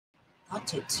Hey,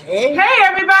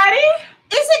 everybody.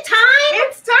 Is it time?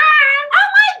 It's time. Oh,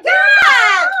 my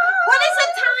God. What is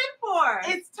it time for?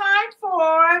 It's time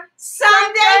for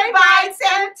Sunday Bites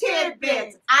and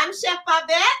Tidbits. I'm Chef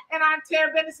Babette. And I'm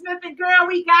Terrah Bennett-Smith. And girl,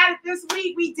 we got it this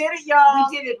week. We did it, y'all.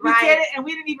 We did it right. We did it, and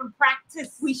we didn't even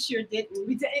practice. We sure didn't.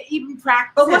 We didn't even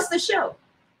practice. But what's the show?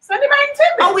 Sunday Bites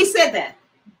and Tidbits. Oh, we said that.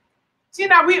 You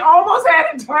know, we almost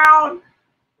had it down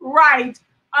right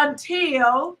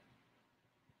until...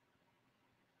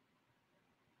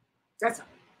 That's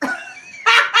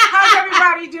how's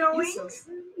everybody doing?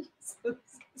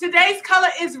 Today's color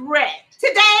is red.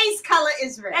 Today's color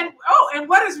is red. And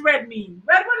what does red mean?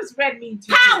 What does red mean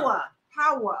to Power. You?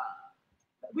 Power.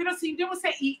 We don't say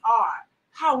ER.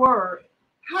 Power.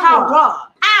 Power.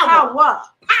 Power. Power.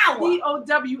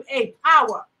 POWA.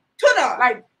 Power. To the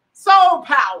like soul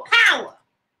power. Power.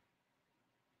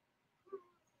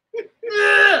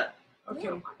 Okay.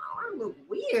 I look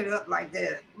weird up like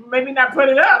that. Maybe not put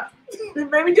it up.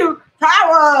 Maybe do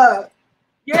power.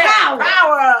 Yeah,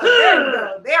 power.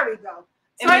 There we go.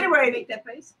 So anyway, make that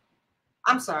face.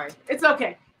 I'm sorry. It's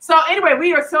okay. So anyway,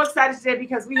 we are so excited today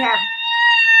because we have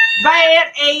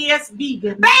badass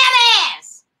vegan.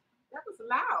 Badass. That was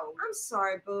loud. I'm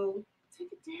sorry, boo.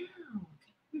 Take it down.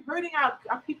 We're hurting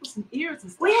our people's ears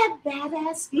and stuff. We have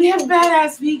badass vegan. We have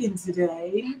badass vegan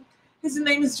today. His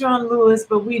name is John Lewis,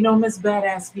 but we know him as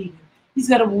Badass Vegan. He's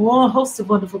got a host of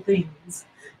wonderful things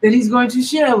that he's going to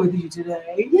share with you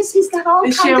today. Yes, he's got all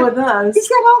kinds with us. He's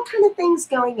got all kind of things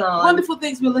going on. Wonderful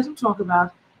things we'll let him talk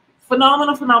about.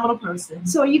 Phenomenal person.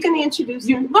 So are you going to introduce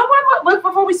him? But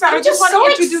before we start, I just want to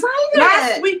introduce. Excited.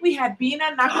 Last week we had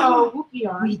Bina Nakawuki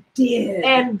on. We did.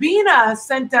 And Bina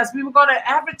sent us, we were going to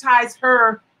advertise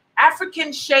her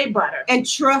African shea butter. And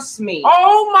trust me.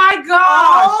 Oh my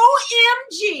God.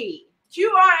 OMG.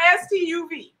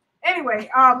 QRSTUV. Anyway,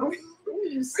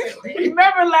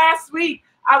 remember last week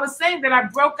I was saying that I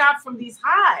broke out from these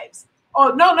hives.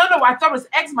 Oh, no. I thought it was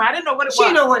eczema. I didn't know what it was.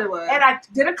 She know what it was. And I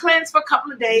did a cleanse for a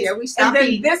couple of days. Yeah, we stopped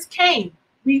eating. eating. This came.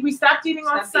 We stopped eating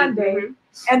on Sunday.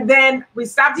 And then we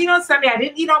stopped eating on Sunday. I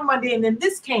didn't eat on Monday. And then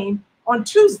this came on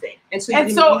Tuesday. And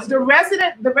so the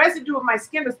residue of my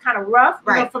skin was kind of rough,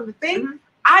 you know, from the thing.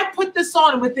 I put this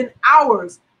on, and within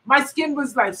hours, my skin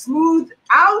was like smoothed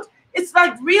out. It's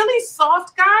like really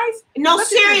soft, guys. No,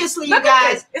 seriously, you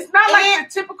guys. It's not like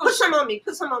the typical. Put some on me.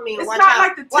 Put some on me. It's not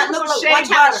like the typical shea butter. Watch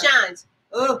how it shines.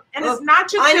 And it's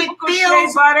not your typical shea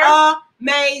butter.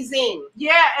 Amazing.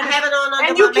 Yeah, and I have it on under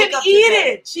and you my can makeup eat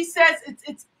today. it. She says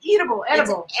it's eatable,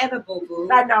 edible. It's edible, boo.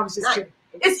 I know, I was just kidding.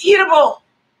 It's eatable.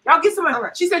 Y'all get some.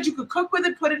 Right. She said you could cook with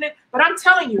it, put it in it. But I'm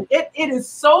telling you, it is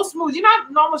so smooth. You know,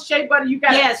 normal shea butter, you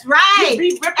got right.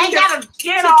 Be ripping and gotta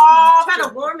get off. Try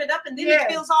to warm it up, and then it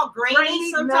feels all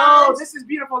grainy sometimes. No, this is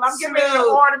beautiful. I'm getting ready to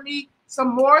order me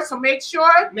some more. So make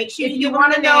sure if you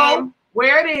want to know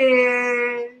where it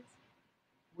is.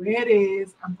 Where it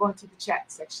is, I'm going to the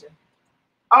chat section.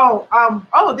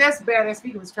 There's Badass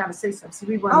Vegan was trying to say something.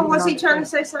 See, was he trying to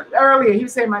say something earlier? He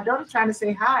was saying my daughter's trying to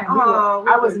say hi.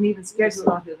 I wasn't even scheduled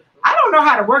on it. I don't know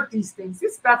how to work these things.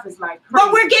 This stuff is like crazy.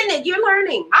 But we're getting it. You're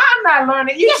learning. I'm not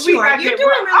learning. Yes, you are. You're doing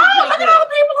really good. Look at all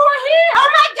the people who are here. Oh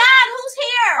my God, who's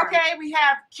here? Okay, we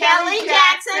have Kelly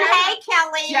Jackson. Hey,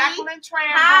 Kelly. Jacqueline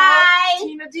Tramble. Hi.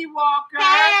 Tina D. Walker.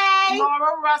 Hey.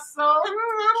 Laura Russell.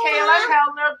 Kayla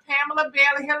Hellner. Pamela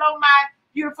Bailey. Hello, my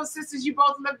beautiful sisters. You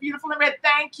both look beautiful and red.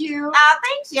 Thank you.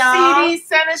 Thanks, y'all. CD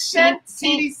Senishin.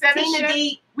 Tina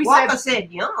D. Walker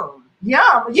said yum.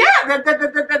 Yum. Yeah,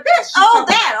 the dish. Oh,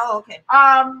 okay.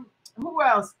 Who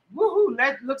else? Woohoo,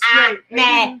 that looks great.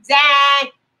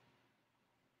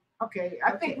 Okay,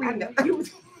 I think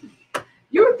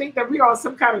you would think that we are on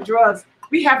some kind of drugs.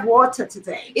 We have water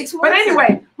today. But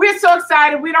anyway, we're so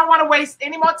excited. We don't want to waste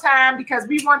any more time because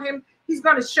we want him. He's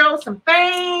going to show some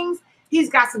things. He's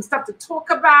got some stuff to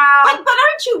talk about. But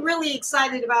aren't you really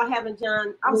excited about having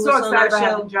John Lewis so excited on our about show?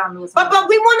 Having John Lewis. But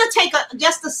we want to take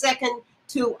just a second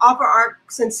to offer our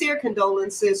sincere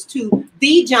condolences to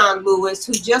the John Lewis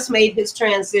who just made his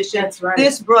transition. That's right.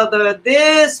 This brother.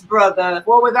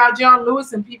 Well, without John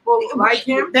Lewis and people like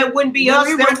him, there wouldn't be us.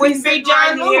 There wouldn't be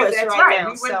John Lewis. That's right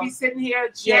now. We wouldn't be sitting here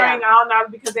sharing our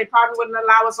knowledge because they probably wouldn't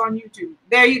allow us on YouTube.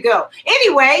 There you go.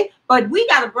 Anyway, but we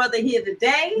got a brother here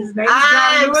today. His name is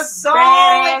John Lewis. I'm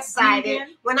so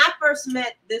excited. When I first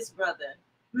met this brother,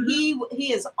 he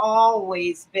has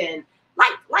always been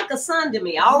like a son to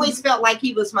me. I always felt like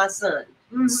he was my son.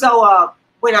 So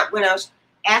when I was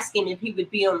asking if he would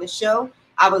be on the show,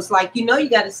 I was like, you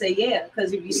got to say yeah,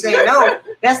 because if you say no,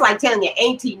 that's like telling your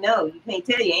auntie no. You can't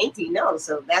tell your auntie no.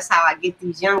 So that's how I get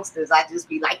these youngsters. I just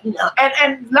be like,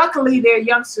 And luckily, they're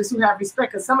youngsters who have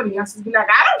respect. Because some of the youngsters be like,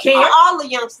 I don't care. All the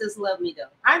youngsters love me though.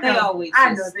 I know. They always.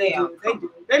 I know they do. They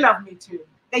do. They love me too.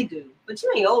 They do. But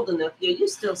you ain't old enough yet. You're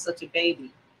still such a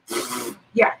baby.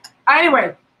 Yeah.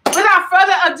 Anyway, without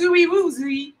further ado,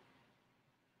 woozy.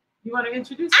 You want to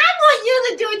introduce? I want you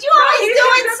to do it. You always do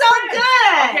it so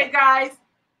good. Okay, guys.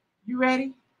 You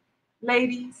ready?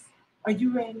 Ladies, are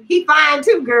you ready? He fine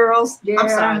too, girls. Yeah, I'm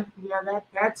sorry. Yeah,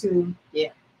 that too. Yeah.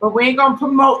 But we ain't gonna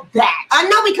promote that. I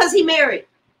know because he married.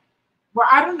 Well,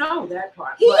 I don't know that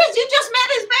part. He is. You just met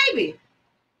his baby.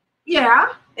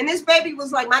 Yeah. And this baby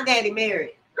was like, my daddy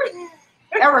married.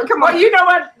 Eric, come on. Well, you know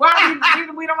what? Well,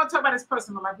 we don't want to talk about his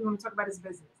personal life. We want to talk about his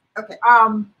business. Okay.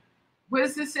 What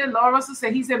does this say? Laura Russell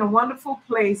said he's in a wonderful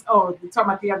place. Oh, we're talking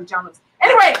about the other John Lewis.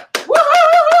 Anyway, woo!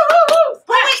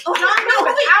 Wait, our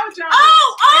John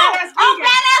Lewis.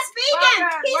 Badass Vegan.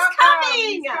 Welcome, He's welcome. coming.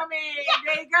 He's coming. Yeah.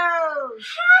 There he goes.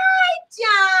 Hi,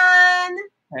 John.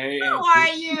 Hey, how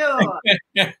are you? I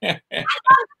love the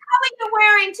color you're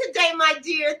wearing today, my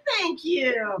dear. Thank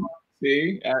you.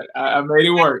 See, I made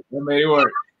it work. I made it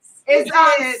work. It's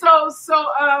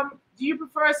do you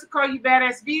prefer us to call you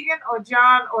Badass Vegan or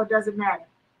John, or does it matter?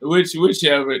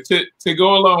 Whichever. To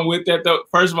go along with that, though,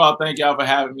 first of all, thank y'all for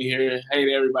having me here. Hey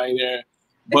to everybody there.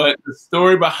 But the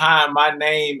story behind my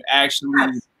name, actually,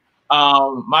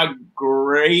 my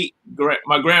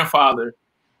grandfather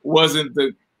wasn't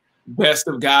the best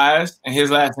of guys, and his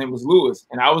last name was Lewis.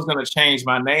 And I was going to change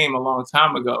my name a long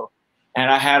time ago. And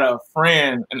I had a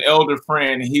friend, an elder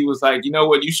friend, and he was like, you know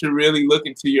what, you should really look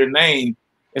into your name.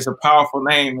 It's a powerful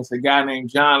name. It's a guy named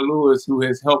John Lewis who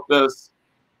has helped us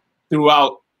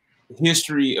throughout the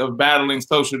history of battling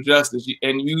social justice.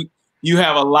 And you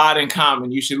have a lot in common.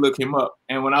 You should look him up.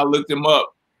 And when I looked him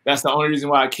up, that's the only reason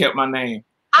why I kept my name.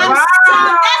 That's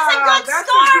a good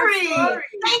story.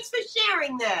 Thanks for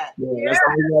sharing that. Yeah, that's the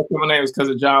only reason I kept my name is because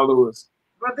of John Lewis.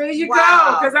 Well, there you go.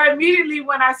 Because I immediately,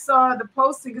 when I saw the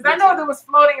posting, because I know there was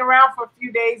floating around for a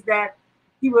few days that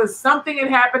something had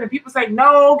happened, and people say,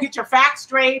 no, get your facts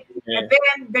straight. Yeah. And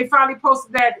then they finally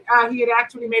posted that he had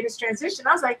actually made his transition.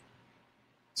 I was like,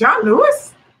 John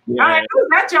Lewis? Yeah. I knew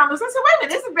that John Lewis. I said, wait a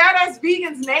minute, isn't Badass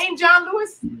Vegan's name John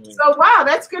Lewis? Yeah. So, wow,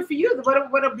 that's good for you.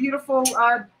 What a beautiful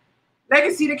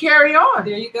legacy to carry on.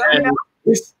 There you go. You know?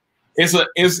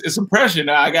 It's some pressure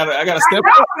now. I gotta step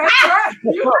up. That's right.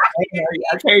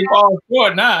 I can't fall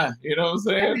short now. You know what I'm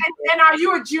saying? And are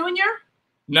you a junior?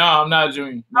 No, I'm not a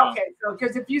junior. No. Okay, so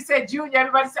because if you said junior,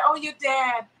 everybody said, "Oh, your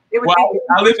dad."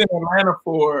 I lived in Atlanta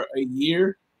for a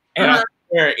year, and I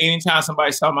swear, anytime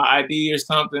somebody saw my ID or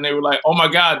something, they were like, "Oh my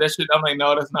God, that shit." I'm like,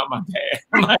 "No, that's not my dad."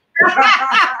 I'm like,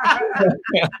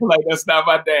 "That's not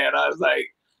my dad." I was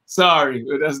like, "Sorry,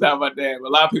 but that's not my dad." But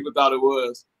a lot of people thought it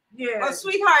was. Yeah. Well,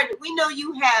 sweetheart, we know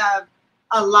you have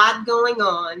a lot going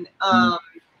on,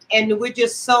 and we're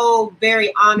just so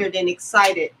very honored and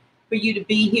excited for you to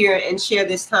be here and share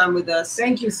this time with us.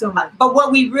 Thank you so much. But what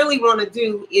we really want to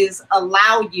do is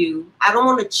allow you, I don't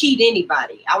want to cheat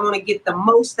anybody. I want to get the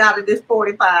most out of this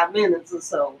 45 minutes or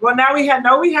so. Well, now we have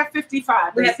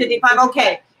 55. We have 55.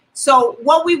 Okay. So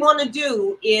what we want to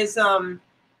do is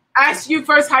ask you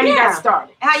first how you got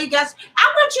started. I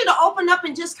want you to open up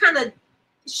and just kind of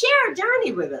share a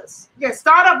journey with us. Yeah,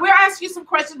 start up. We'll ask you some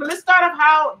questions, but let's start off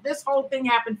how this whole thing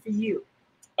happened for you.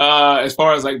 As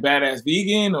far as like Badass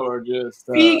Vegan or just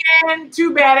Vegan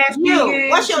to Badass Vegan.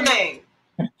 What's your name?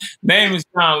 Name is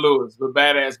John Lewis, but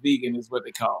Badass Vegan is what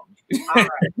they call me. All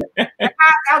right.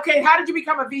 Okay, how did you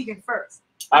become a vegan first?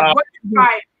 Like, what did you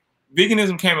try?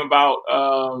 Veganism came about.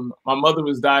 My mother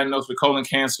was diagnosed with colon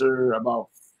cancer about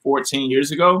 14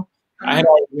 years ago. I had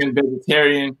already been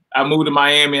vegetarian. I moved to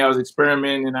Miami. I was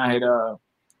experimenting, and I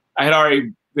had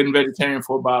already been vegetarian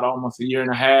for about almost a year and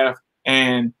a half.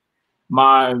 And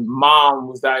my mom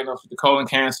was diagnosed with the colon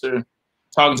cancer.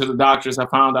 Talking to the doctors, I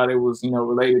found out it was,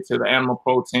 related to the animal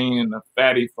protein and the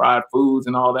fatty fried foods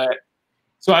and all that.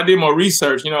 So I did more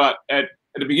research. At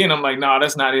the beginning, I'm like, no,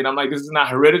 that's not it. I'm like, this is not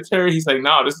hereditary. He's like,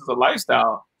 no, this is a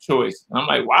lifestyle choice. And I'm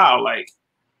like, wow,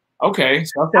 okay.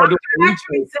 So I started doing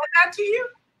research. Said that to you?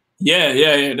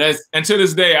 Yeah. And to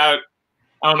this day, I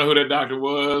don't know who that doctor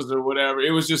was or whatever.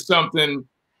 It was just something.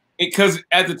 Because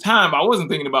at the time, I wasn't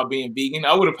thinking about being vegan.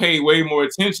 I would have paid way more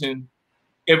attention.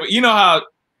 If you know how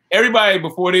everybody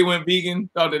before they went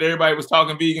vegan thought that everybody was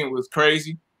talking vegan was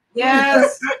crazy.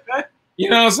 Yes.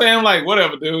 You know what I'm saying? I'm like,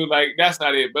 whatever, dude. Like, that's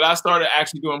not it. But I started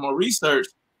actually doing more research.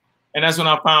 And that's when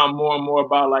I found more and more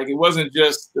about, it wasn't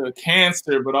just the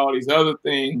cancer, but all these other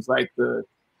things like the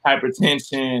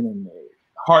hypertension and the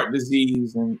heart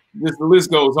disease, and the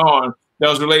list goes on, that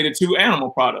was related to animal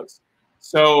products.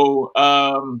 So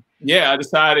yeah, I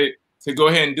decided to go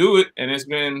ahead and do it, and it's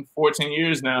been 14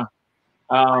 years now.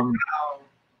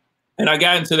 And I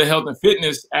got into the health and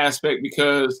fitness aspect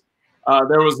because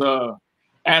there was a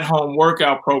at-home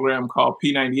workout program called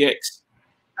P90X,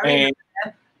 and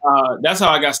that's how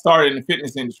I got started in the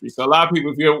fitness industry. So a lot of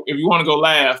people, if you want to go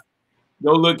laugh,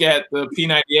 go look at the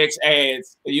P90X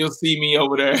ads. You'll see me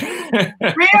over there.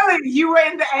 Really? You were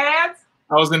in the ads?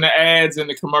 I was in the ads and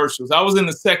the commercials. I was in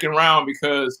the second round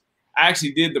because I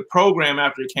actually did the program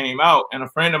after it came out, and a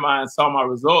friend of mine saw my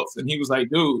results, and he was like,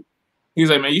 dude, he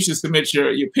was like, man, you should submit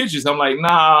your pictures. I'm like,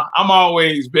 nah, I'm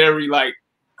always very like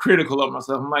critical of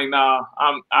myself. I'm like, nah,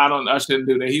 I shouldn't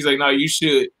do that. He's like, no, you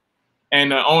should.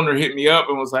 And the owner hit me up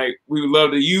and was like, we would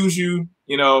love to use you,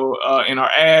 in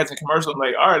our ads and commercials. I'm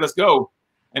like, all right, let's go.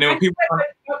 And then when people,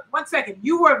 1 second,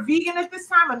 you were vegan at this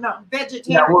time or no? Vegetarian?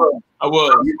 Yeah, I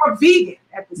was. Oh, you were vegan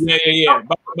at this time? Yeah.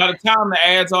 By the time the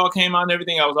ads all came out and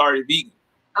everything, I was already vegan.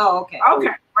 Oh, okay. Okay,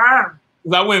 wow.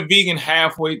 Because I went vegan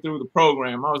halfway through the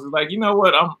program. I was just like, you know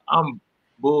what? I'm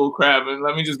bull crapping.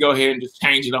 Let me just go ahead and just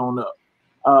change it on up.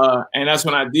 And that's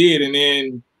when I did. And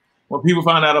then when people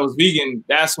found out I was vegan,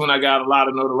 that's when I got a lot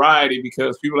of notoriety,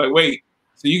 because people were like, wait,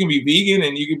 so you can be vegan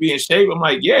and you can be in shape? I'm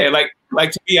like, yeah.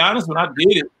 Like to be honest, when I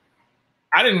did it,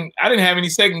 I didn't have any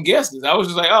second guesses. I was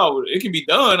just like, oh, it can be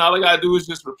done. All I gotta do is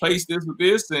just replace this with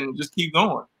this and just keep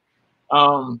going.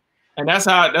 And that's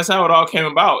how it all came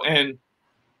about. And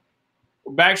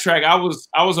backtrack, I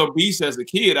was obese as a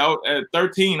kid. At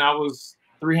 13, I was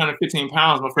 315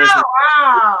 pounds my first year. Oh,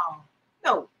 wow.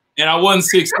 No. And I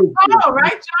wasn't 6'6". Oh,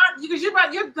 right, John? Because you're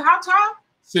how tall?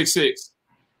 6'6".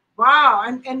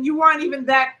 Wow, and you weren't even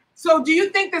that. So do you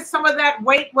think that some of that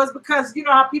weight was because you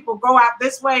know how people go out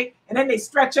this way and then they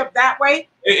stretch up that way?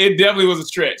 It definitely was a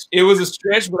stretch. It was a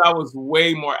stretch, but I was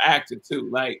way more active too.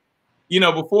 Like,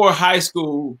 before high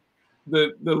school,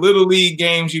 the little league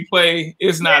games you play,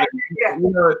 it's not,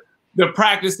 the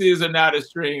practices are not as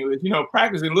strenuous.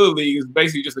 Practicing little league is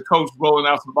basically just a coach rolling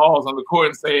out some balls on the court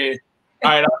and saying, all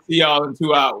right, I'll see y'all in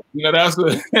 2 hours. That's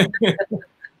what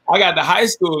I got to high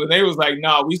school and they was like,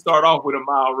 nah, we start off with a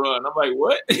mile run. I'm like,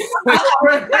 what? I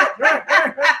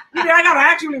gotta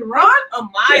actually run a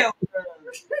mile.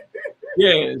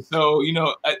 Yeah, so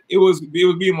it was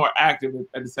being more active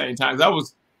at the same time. 'Cause I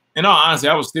was, in all honesty,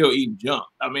 I was still eating junk.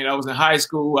 I mean, I was in high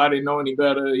school, I didn't know any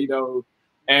better,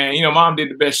 and mom did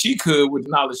the best she could with the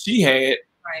knowledge she had.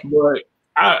 Right. But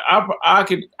I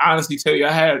could honestly tell you,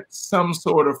 I had some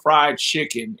sort of fried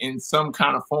chicken in some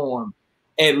kind of form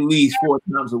at least 4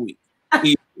 times a week.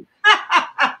 She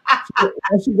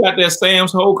got that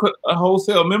Sam's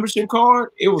wholesale membership card.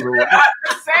 It was a wrap.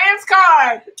 Sam's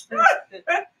card.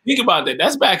 Think about that.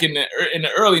 That's back in the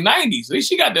early 90s.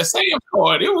 She got that Sam's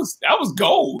card. That was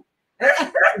gold.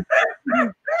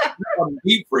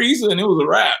 Deep freezer, and it was a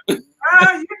wrap. You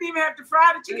didn't even have to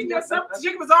fry the chicken yourself. The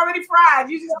chicken was already fried.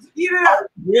 You just eat it up.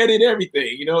 Breaded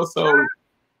everything, So,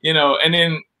 and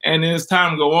then as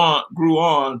time grew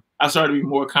on, I started to be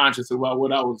more conscious about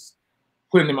what I was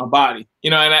putting in my body.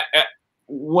 And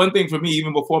one thing for me,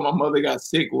 even before my mother got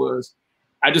sick, was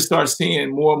I just started seeing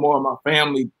more and more of my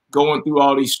family going through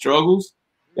all these struggles.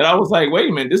 And I was like, wait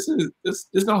a minute, this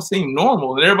don't seem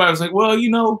normal. And everybody was like, well,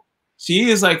 she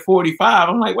is like 45.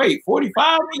 I'm like, wait,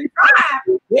 45?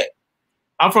 Yeah.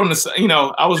 I'm from I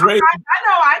was raised. I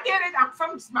know, I get it.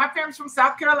 My family's from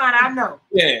South Carolina. I know.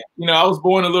 Yeah, I was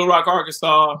born in Little Rock,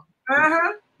 Arkansas.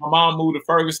 Uh-huh. My mom moved to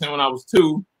Ferguson when I was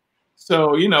 2.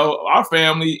 So, our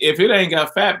family, if it ain't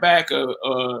got fatback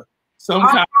or some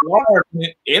kind of water,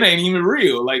 it ain't even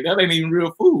real. Like, that ain't even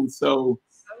real food. So,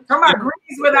 come on,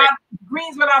 greens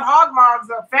without hog maws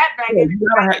or fatback. Yeah, you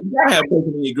gotta have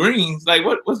bacon in your greens. Like,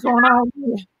 what's going on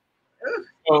here?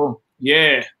 So,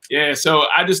 yeah. So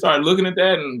I just started looking at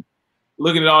that and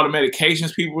looking at all the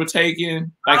medications people were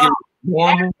taking. Like, it was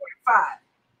normal.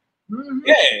 Mm-hmm.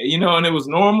 Yeah, and it was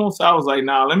normal. So I was like,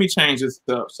 nah, let me change this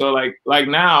stuff. So like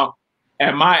now,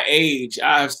 at my age,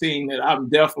 I've seen that I'm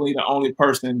definitely the only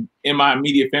person in my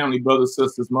immediate family, brothers,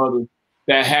 sisters, mother,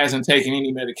 that hasn't taken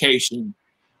any medication,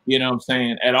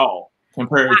 at all,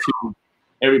 compared to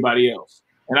everybody else.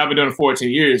 And I've been doing it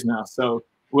 14 years now. So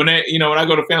when when I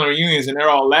go to family reunions and they're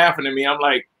all laughing at me, I'm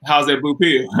like, how's that blue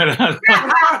pill? I love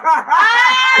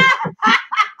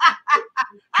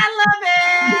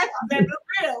it. That blue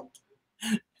pill.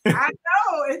 I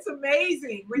know, it's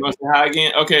amazing. You want to say hi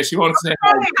again? Okay, she wants to say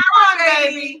hi. Come on,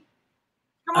 baby.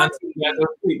 Come on, you gotta go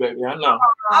see, baby. I know.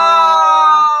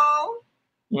 Oh.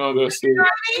 You want to go see? You're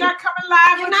not coming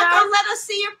live. You're not gonna let us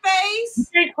see your face. You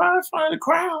can't cry in front of the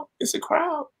crowd. It's a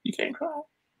crowd. You can't cry.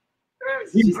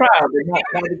 You can cry, but not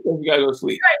because you gotta go to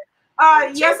sleep.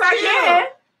 Yes, I can.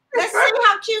 Let's see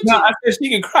how cute no, you. I said she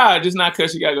can cry, just not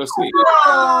because she gotta go to sleep.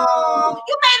 Oh,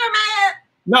 you made her mad.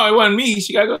 No, it wasn't me.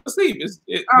 She gotta go to sleep.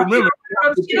 Remember,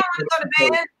 she don't want to go to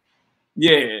bed.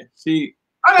 Yeah, she.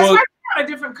 Oh, that's right. You're on a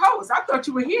different coast. I thought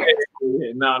you were here.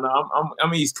 Yeah, no,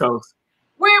 I'm East Coast.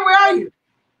 Where are you?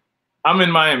 I'm in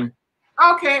Miami.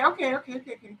 Okay.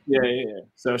 Yeah.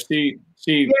 So she.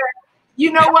 Yeah.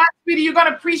 You know what, sweetie? You're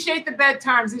gonna appreciate the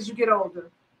bedtimes as you get older.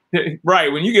 Right.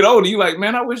 When you get older, you're like,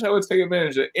 man, I wish I would take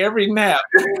advantage of every nap.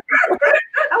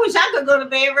 I wish I could go to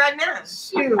bed right now.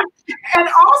 Shoot. And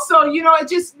also, you know, it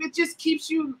just keeps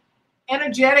you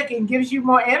energetic and gives you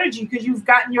more energy because you've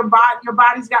gotten your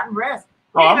body's gotten rest.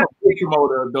 Oh, I'm a big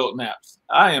promoter of adult naps.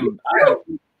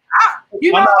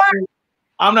 You know what?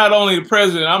 I'm not only the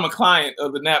president, I'm a client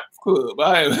of the nap club.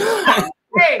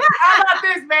 Hey, how about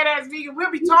this, badass vegan?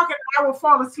 We'll be talking. I will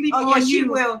fall asleep on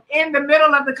you in the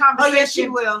middle of the conversation. Oh, yes, she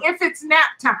will. If it's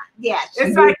nap time. Yeah.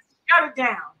 It's like, shut it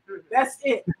down. That's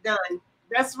it. Done.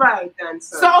 That's right. Done.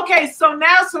 So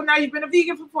now you've been a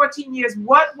vegan for 14 years.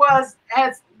 Babette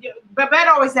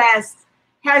always asks,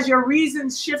 has your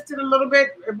reasons shifted a little bit?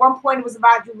 At one point, it was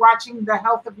about you watching the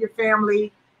health of your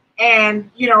family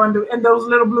and, you know, and those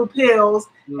little blue pills.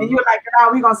 Mm-hmm. And you're like,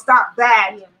 oh, we're going to stop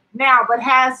that. Yeah. Now, but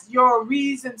has your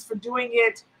reasons for doing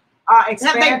it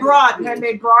expanded? Have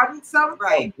they broadened some?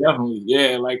 Right. Oh, definitely,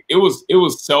 yeah. Like it was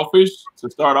selfish to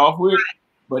start off with,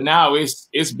 but now it's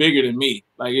bigger than me.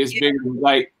 Like it's bigger than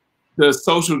like the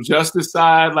social justice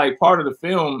side. Like part of the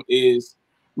film is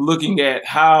looking at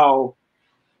how.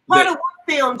 Part of what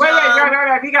film, John? Wait.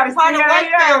 You got to part of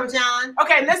what film, John?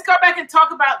 Okay, let's go back and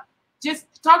talk about. Just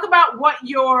talk about let's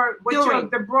talk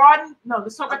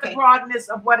about the broadness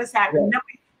of what is happening. Yeah.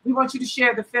 We want you to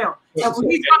share the film. So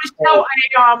he's going to show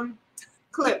a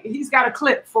clip. He's got a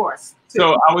clip for us.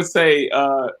 So I would say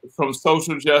from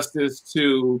social justice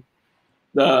to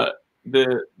the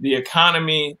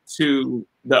economy to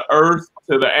the earth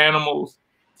to the animals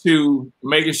to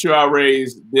making sure I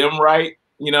raise them right.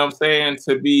 You know what I'm saying?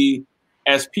 To be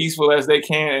as peaceful as they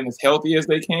can and as healthy as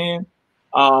they can.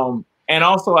 And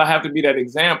also I have to be that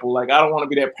example. Like I don't want to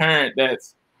be that parent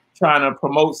that's trying to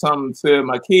promote something to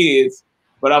my kids,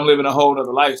 but I'm living a whole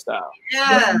nother lifestyle.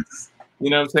 Yes. You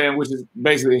know what I'm saying? Which is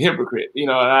basically a hypocrite. You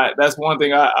know, that's one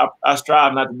thing I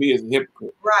strive not to be as a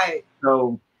hypocrite. Right.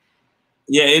 So,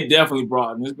 yeah, it definitely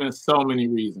broadened. There's been so many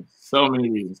reasons.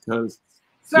 Because.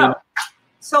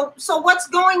 So what's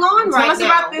going on right now? Tell us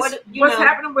about this. What's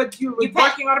happening with you? You're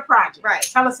working on a project. Right.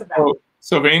 Tell us about it.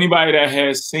 So for anybody that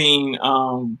has seen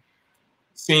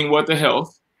What the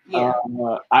Health, yeah.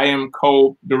 I am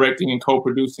co-directing and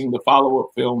co-producing the follow-up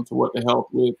film to What the Health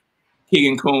with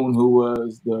Keegan Kuhn, who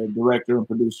was the director and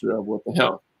producer of What the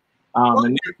Health.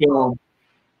 And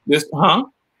this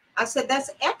film, I said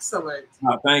that's excellent.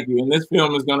 Thank you. And this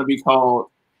film is going to be called.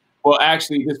 Well,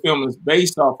 actually, this film is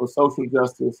based off of social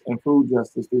justice and food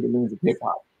justice through the lens of hip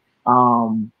hop.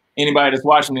 Anybody that's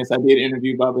watching this, I did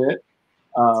interview Babette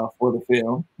for the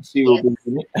film. She will be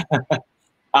in it.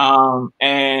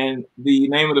 And the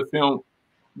name of the film,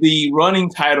 the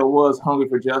running title was Hungry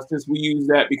for Justice. We used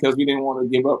that because we didn't want to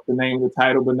give up the name of the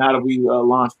title, but now that we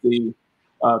launched the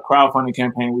crowdfunding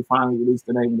campaign, we finally released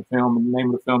the name of the film, and the name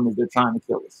of the film is They're Trying to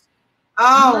Kill Us.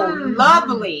 Oh,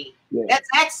 lovely. Yeah. That's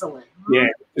excellent. Yeah.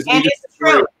 And it's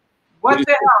true. What the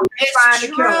hell? It's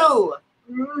true.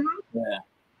 Mm-hmm. Yeah.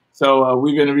 So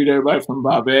we've interviewed everybody from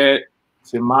Babette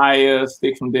to Maya,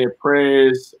 Sticks from Dead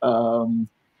Prayers,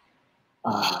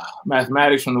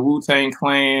 Mathematics from the Wu-Tang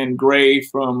Clan, Gray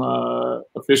from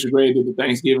Official Gray did the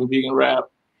Thanksgiving vegan rap,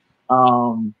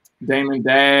 Damon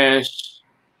Dash,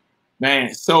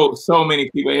 man, so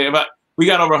many people here. But we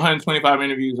got over 125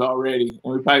 interviews already,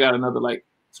 and we probably got another like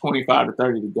 25 to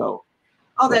 30 to go.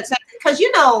 Oh, that's because you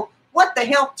know What the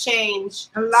Health changed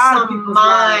a lot of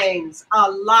minds. A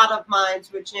lot of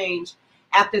minds were changed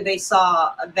after they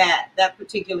saw that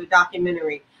particular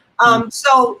documentary.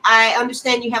 So I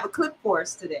understand you have a clip for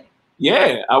us today.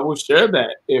 Yeah, I will share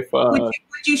that. If would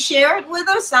you share it with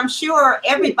us? I'm sure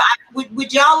everybody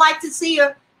would y'all like to see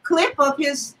a clip of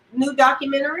his new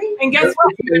documentary? And guess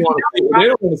what? They don't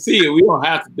want to see it. We don't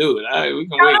have to do it. We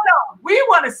can wait. No, we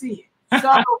want to see it. So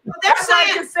they're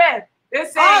saying, they're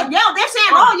saying, yeah.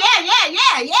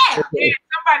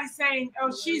 Somebody's saying, oh,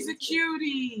 she's a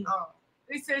cutie. Oh.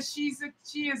 They said she is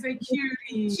a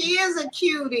cutie. She is a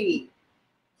cutie.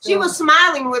 She was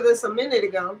smiling with us a minute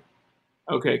ago.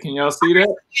 Okay, can y'all see that?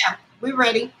 Yeah, we're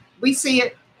ready. We see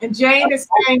it. And Jane is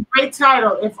saying, great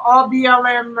title. If all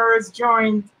BLMers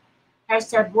joined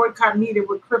Hashtag boycott meat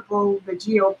would cripple the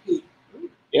GOP.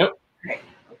 Yep. Okay.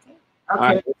 Okay. All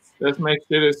right, let's make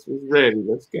sure this is ready.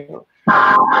 Let's go.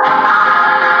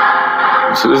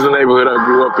 So this is the neighborhood I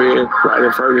grew up in, right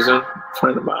in Ferguson. A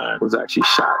friend of mine was actually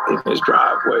shot in his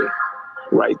driveway,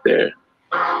 right there.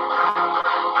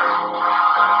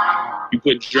 You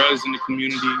put drugs in the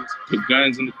communities, put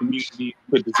guns in the communities,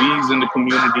 put disease in the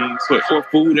communities, put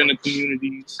food in the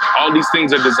communities. All these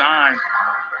things are designed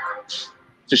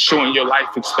to shorten your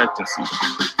life expectancy.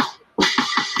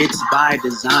 It's by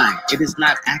design. It is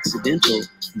not accidental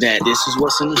that this is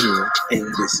what's in here and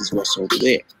this is what's over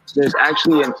there. There's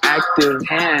actually an active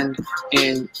hand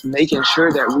in making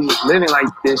sure that we living like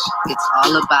this. It's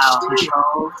all about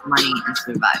control, money, and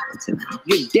survival to me.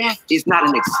 Your death is not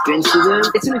an expense to them.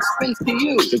 It's an expense to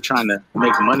you. They're trying to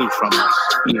make money from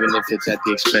us, even if it's at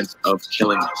the expense of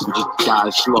killing us. You just die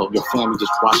slow. Your family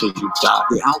just watches you die.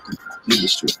 The alcohol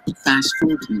industry, fast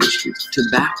food industry,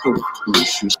 tobacco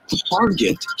industry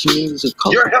target communities of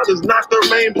color. Your health is not their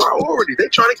main priority. They're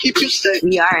trying to keep you sick.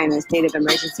 We are in a state of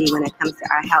emergency when it comes to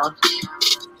our health.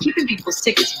 Keeping people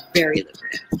sick is very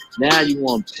lucrative. Now you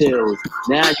want pills.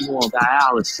 Now you want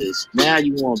dialysis. Now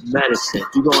you want medicine.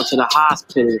 You go into the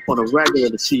hospital on a regular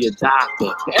to see a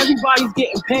doctor. Everybody's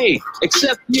getting paid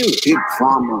except you. Big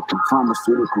pharma and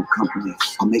pharmaceutical companies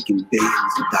are making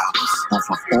billions of dollars off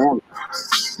of all of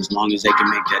us. As long as they can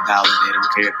make that dollar, they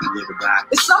don't care if you live or die.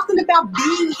 It's something about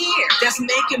being here that's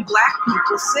making Black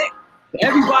people sick.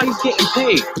 Everybody's getting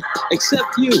paid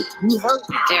except you. You heard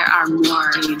me. There are more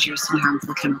dangerous and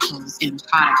harmful chemicals in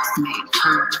products made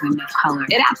for women of color.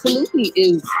 It absolutely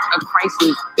is a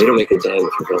crisis. They don't make a dime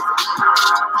for dope.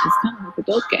 It's not like a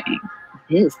dope gang.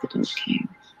 It is the dope gang.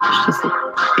 It's just a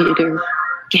bitter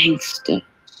gangster.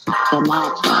 The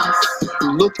mob boss.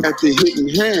 You look at the hidden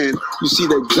hand, you see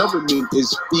that government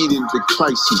is feeding the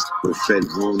crisis. We're fed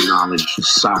wrong knowledge,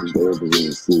 society over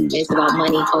wrong food. It's about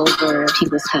money over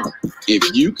people's health.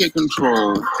 If you can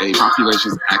control a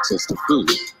population's access to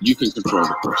food, you can control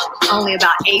the person. Only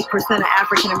about 8% of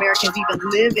African Americans even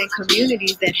live in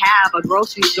communities that have a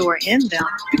grocery store in them.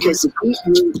 Because the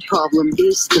root problem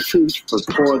is the food. But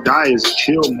poor diets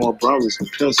kill more brothers and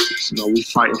sisters. You know, we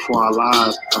fighting for our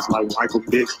lives. That's like Michael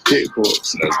Vick.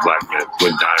 Pitbulls. As Black men, we're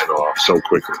dying off so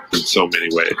quickly in so many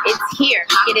ways. It's here,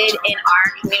 pocketed in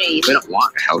our communities. We don't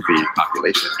want a healthy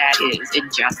population. That is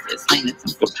injustice, plain and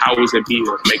simple. The powers that be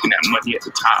are making that money at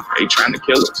the top. They trying to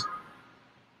kill us.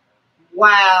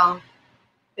 Wow,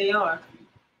 they are.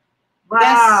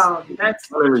 Wow,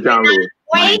 that's. My name is John Lewis.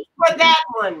 Wait for that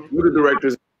one. Who the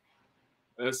directors?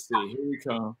 Let's see. Here we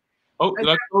come. Oh, did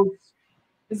I close?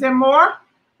 Is there more?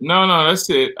 No, that's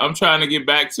it. I'm trying to get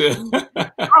back to.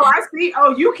 Oh, I see.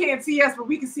 Oh, you can't see us, but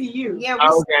we can see you. Yeah.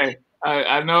 Okay.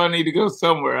 I know I need to go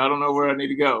somewhere. I don't know where I need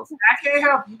to go. I can't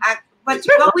help you. But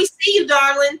we see you,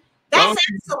 darling. That's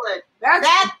excellent.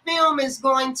 That film is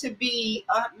going to be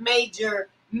a major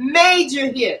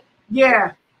hit.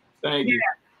 Yeah. Thank you.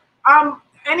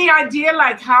 Any idea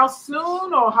like how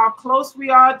soon or how close we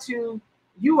are to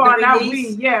you are now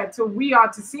we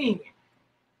are to seeing it?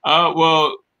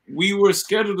 Well, we were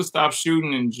scheduled to stop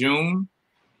shooting in June,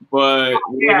 but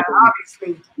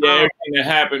obviously, everything that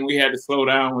happened, we had to slow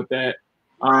down with that.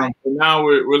 So now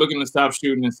we're looking to stop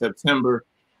shooting in September,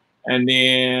 and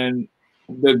then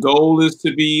the goal is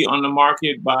to be on the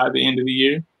market by the end of the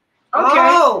year.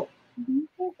 Okay,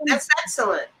 that's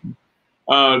excellent.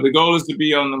 The goal is to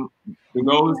be on the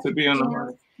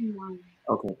market.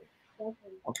 Okay, hold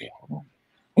on.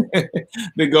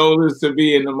 The goal is to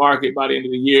be in the market by the end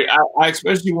of the year. I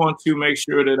especially want to make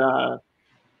sure that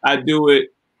I do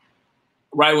it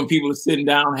right when people are sitting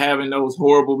down having those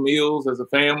horrible meals as a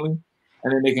family,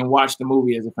 and then they can watch the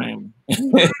movie as a family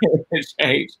and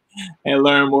change and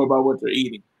learn more about what they're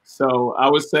eating. So I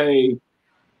would say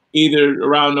either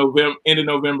around end of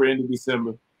November, end of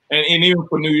December, and even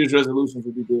for New Year's resolutions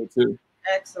would be good too.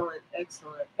 Excellent.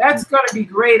 That's going to be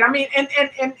great. I mean, and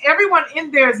everyone in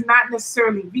there is not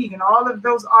necessarily vegan. All of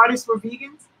those artists were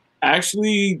vegans?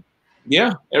 Actually,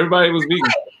 yeah, everybody was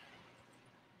vegan.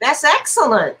 That's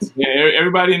excellent. Yeah,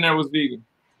 everybody in there was vegan.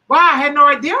 Wow, I had no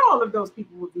idea all of those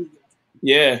people were vegan.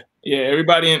 Yeah,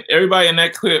 everybody in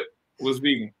that clip was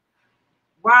vegan.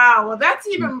 Wow, well, that's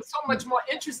even so much more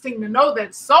interesting to know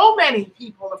that so many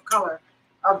people of color,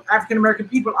 of African American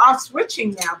people, are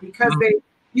switching now because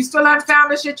You still haven't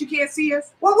found us yet? You can't see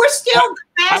us? Well, we're still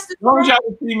the fastest. As long as y'all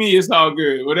can see me, it's all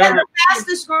good. Whatever. The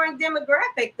fastest growing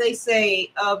demographic, they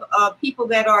say, of people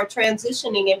that are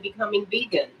transitioning and becoming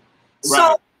vegan.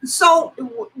 Right. So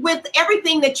with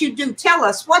everything that you do, tell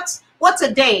us what's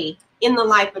a day in the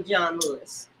life of John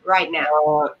Lewis right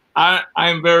now.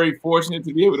 I'm very fortunate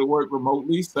to be able to work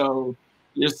remotely. So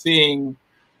you're seeing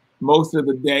most of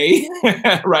the day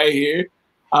right here.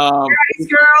 Daddy's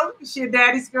girl. Is she a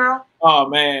daddy's girl? Oh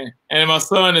man, and my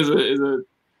son is a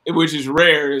which is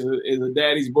rare, is a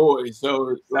daddy's boy.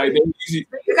 So like you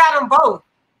got them both.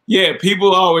 Yeah,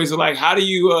 people always are like, how do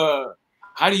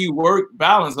you work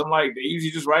balance? I'm like, they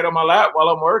usually just right on my lap while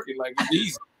I'm working. Like it's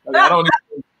easy. Like,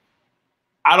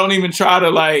 I don't even try to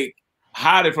like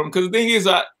hide it from, because the thing is,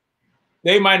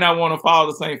 they might not want to follow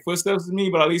the same footsteps as me,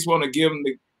 but I at least want to give them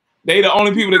they the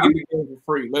only people that get the game for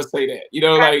free. Let's say that. You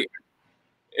know, like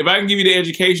if I can give you the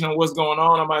education on what's going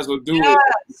on, I might as well do it.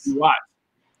 Watch.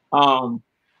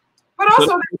 But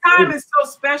also the time is so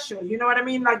special. You know what I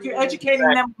mean? Like you're educating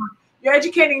them. You're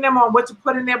educating them on what to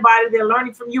put in their body. They're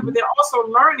learning from you, but they're also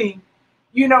learning,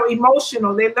 you know,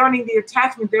 emotional. They're learning the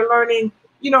attachment. They're learning,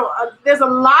 you know, there's a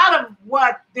lot of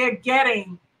what they're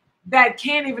getting that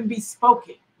can't even be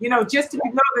spoken. You know, just to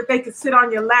know that they can sit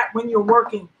on your lap when you're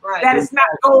working. Right. That it's not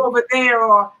go over there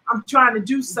or I'm trying to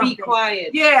do something. Be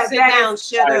quiet. Yeah. Sit down.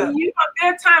 Shut up. You know,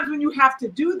 there are times when you have to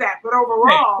do that, but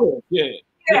overall, yeah.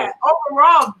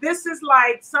 Overall, this is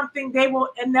like something they will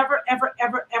never, ever,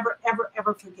 ever, ever, ever,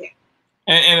 ever forget.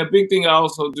 And a big thing I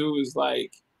also do is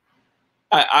like,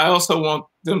 I also want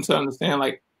them to understand,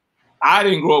 like, I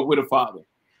didn't grow up with a father.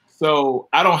 So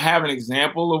I don't have an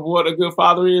example of what a good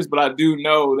father is, but I do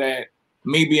know that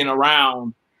me being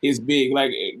around is big.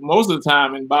 Like most of the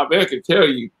time, and Babette could tell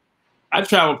you, I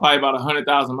travel probably about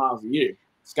 100,000 miles a year,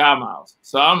 sky miles.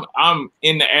 So I'm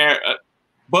in the air,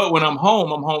 but when I'm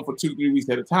home for 2-3 weeks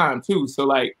at a time too. So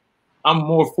like, I'm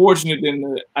more fortunate than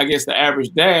the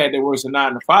average dad that works a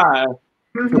 9 to 5,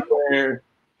 to where,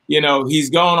 you know, he's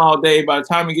gone all day. By the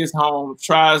time he gets home,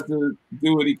 tries to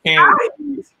do what he can.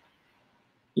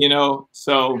 You know,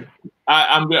 so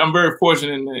I'm very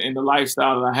fortunate in the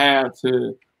lifestyle that I have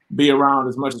to be around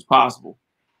as much as possible.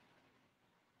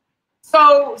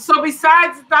 So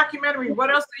besides the documentary, what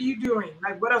else are you doing?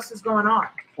 Like, what else is going on?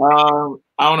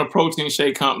 I own a protein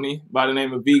shake company by the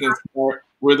name of Vegan Smart.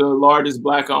 We're the largest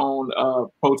Black-owned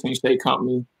protein shake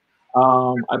company.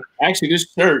 Actually, this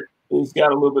shirt, it's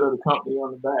got a little bit of the company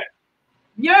on the back.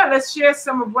 Yeah, let's share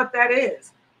some of what that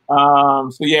is.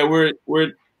 So yeah,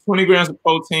 we're 20 grams of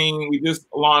protein. We just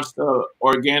launched an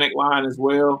organic line as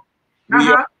well. We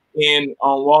are on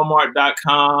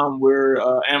Walmart.com. We're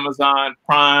Amazon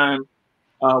Prime.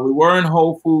 We were in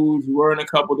Whole Foods. We were in a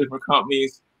couple different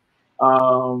companies.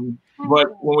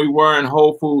 But when we were in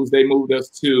Whole Foods, they moved us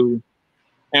to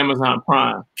Amazon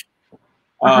Prime.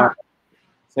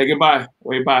 Say goodbye.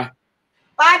 Wait, bye.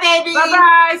 Bye, baby.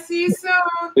 Bye-bye. See you soon.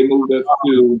 They moved us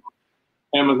to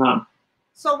Amazon.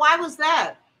 So why was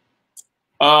that?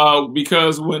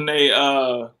 Because when they,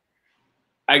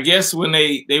 I guess when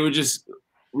they were just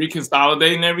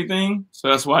reconsolidating everything, so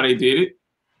that's why they did it.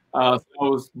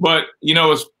 But you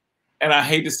know, and I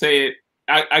hate to say it,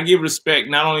 I give respect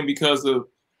not only because of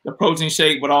the protein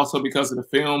shake, but also because of the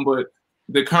film. But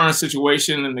the current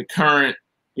situation and the current,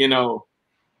 you know,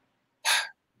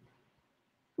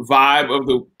 vibe of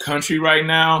the country right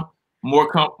now, more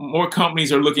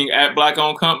companies are looking at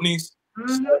Black-owned companies.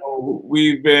 So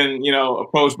we've been, you know,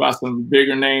 approached by some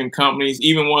bigger name companies,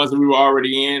 even ones that we were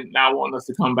already in, now wanting us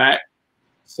to come back.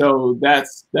 So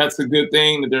that's a good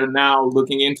thing that they're now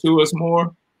looking into us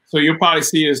more. So you'll probably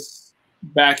see us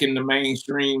back in the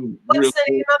mainstream. What's the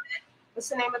name of it? What's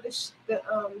the name of this?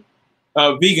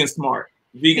 Vegan Smart.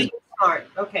 Vegan Smart.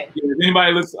 Okay. Yeah, if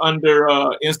anybody looks under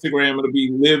Instagram, it'll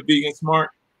be Live Vegan Smart.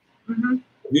 If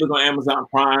you look on Amazon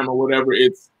Prime or whatever,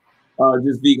 it's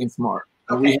just Vegan Smart.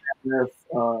 Okay. We have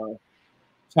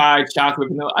chai, chocolate,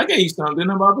 vanilla. I gave you some,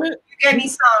 didn't I, Babette? You gave me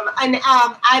some. And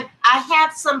I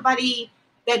have somebody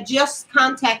that just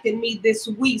contacted me this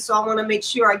week, so I want to make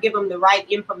sure I give them the right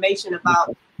information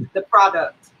about the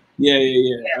product. Yeah.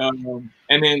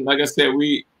 And then, like I said,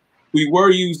 we were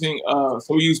using, so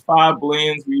we use 5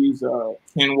 blends. We use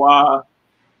quinoa,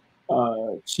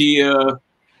 chia,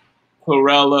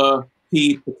 chlorella,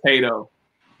 pea, potato.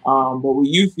 But we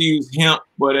used to use hemp,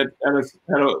 but at a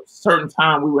certain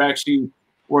time, we were actually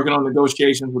working on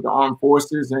negotiations with the armed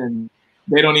forces, and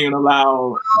they don't even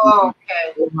allow.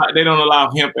 They don't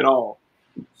allow hemp at all.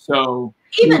 So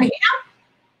even hemp?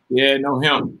 Yeah, no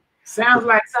hemp. Sounds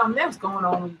like something else going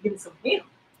on when you get some hemp.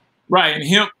 Right, and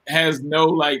hemp has no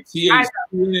like THC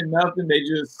in it, nothing. They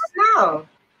just no.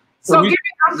 So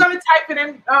I'm gonna type it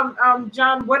in.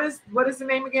 John, what is the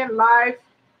name again? Live.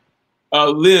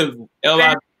 Live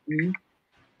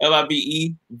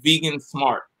L-I-V-E Vegan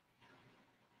Smart.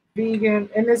 Vegan,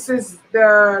 and this is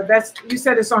you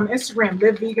said it's on Instagram.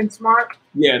 Live Vegan Smart.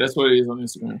 Yeah, that's what it is on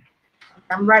Instagram.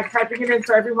 I'm typing it in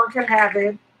so everyone can have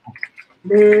it.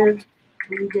 Live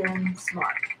vegan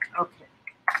smart. Okay.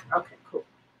 Okay, cool.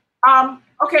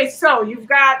 Okay, so you've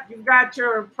got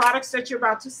your products that you're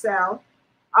about to sell.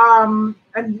 And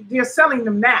you're selling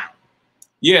them now.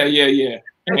 Yeah.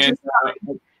 And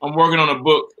I'm working on a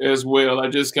book as well. I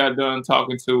just got done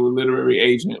talking to a literary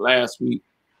agent last week.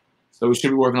 So we should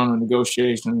be working on the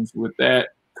negotiations with that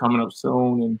coming up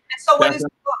soon. And so what is the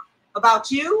book?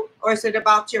 About you, or is it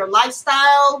about your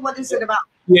lifestyle? What is it about?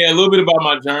 Yeah, a little bit about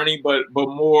my journey, but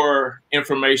more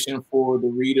information for the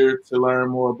reader to learn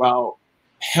more about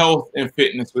health and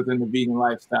fitness within the vegan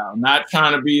lifestyle. Not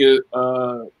trying to be a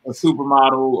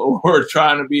supermodel or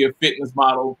trying to be a fitness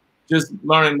model, just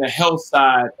learning the health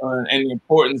side and the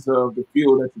importance of the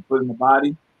fuel that you put in the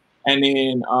body. And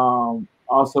then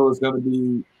also it's going to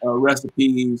be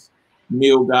recipes,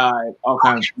 meal guide, all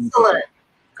kinds of things.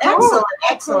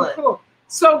 Excellent. Cool.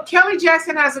 So Kelly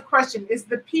Jackson has a question. Is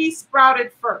the pea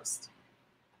sprouted first?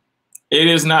 It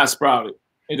is not sprouted.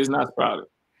 It is not sprouted.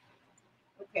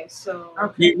 Okay, so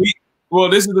well,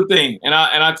 this is the thing, and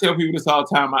I tell people this all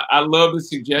the time. I love the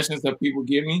suggestions that people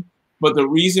give me, but the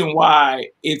reason why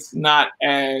it's not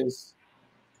as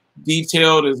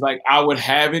detailed as like I would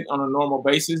have it on a normal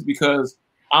basis, because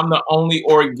I'm the only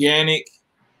organic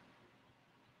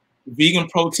vegan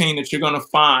protein that you're gonna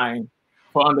find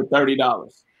for under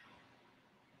 $30.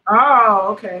 Oh,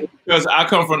 okay. Because I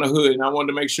come from the hood and I wanted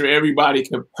to make sure everybody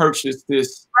could purchase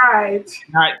this. Right.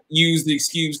 Not use the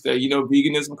excuse that,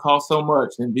 veganism costs so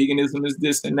much and veganism is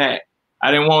this and that.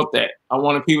 I didn't want that. I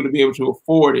wanted people to be able to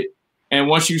afford it. And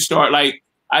once you start, I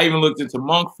even looked into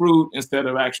monk fruit instead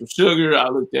of actual sugar. I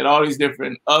looked at all these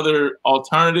different other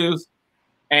alternatives.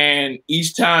 And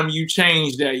each time you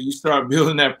change that, you start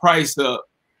building that price up.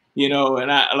 And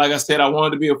like I said, I wanted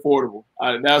to be affordable.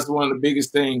 That's one of the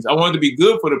biggest things. I wanted to be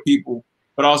good for the people,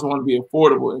 but also want to be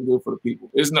affordable and good for the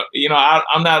people. It's not,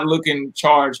 I'm not looking to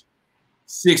charge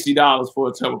 $60 for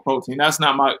a tub of protein. That's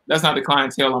not the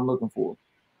clientele I'm looking for.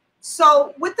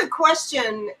 So with the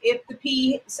question, if the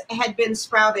peas had been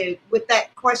sprouted, with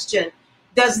that question,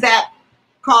 does that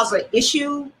cause an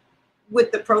issue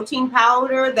with the protein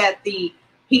powder that the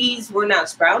peas were not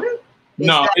sprouted?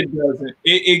 No, it doesn't.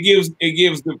 It gives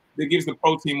the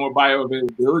protein more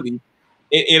bioavailability.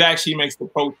 It actually makes the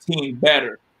protein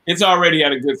better. It's already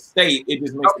at a good state. It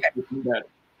just makes the protein better.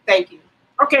 Thank you.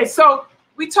 Okay, so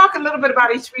we talk a little bit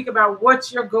about each week about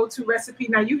what's your go-to recipe.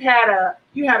 Now you had a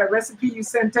recipe you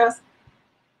sent us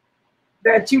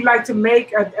that you like to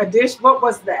make a dish. What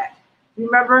was that? You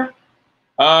remember?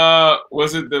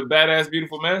 Was it the Badass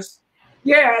Beautiful Mess?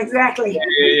 Yeah, exactly.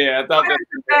 Yeah. I thought that was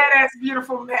the Badass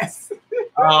Beautiful Mess.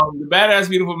 The Badass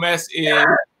Beautiful Mess is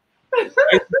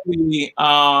basically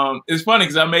it's funny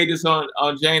because I made this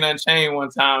on Jane Unchained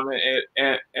one time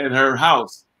at her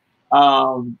house.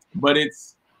 But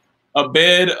it's a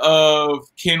bed of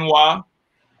quinoa,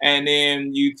 and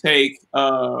then you take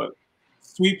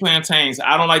sweet plantains.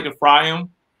 I don't like to fry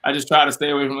them. I just try to stay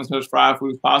away from as much fried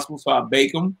food as possible, so I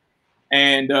bake them.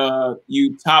 And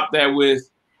you top that with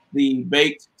the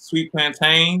baked sweet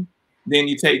plantain. Then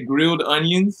you take grilled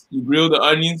onions. You grill the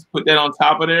onions, put that on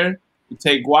top of there. You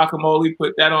take guacamole,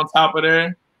 put that on top of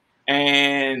there.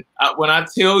 And when I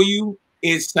tell you,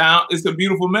 it's a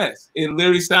beautiful mess. It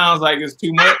literally sounds like it's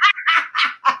too much.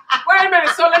 Wait a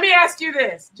minute. So let me ask you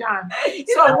this, John.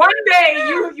 So one day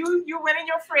you went in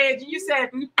your fridge and you said,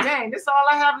 "Dang, this is all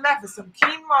I have left is some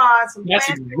quinoa, some That's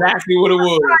exactly what it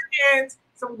was. Onions,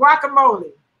 some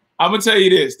guacamole." I'm gonna tell you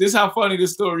this. This is how funny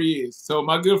this story is. So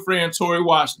my good friend Tori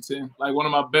Washington, like one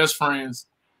of my best friends.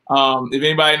 If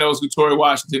anybody knows who Tori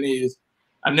Washington is,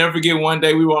 I never forget one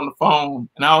day we were on the phone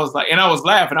and I was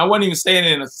laughing. I wasn't even saying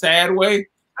it in a sad way.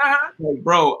 Like,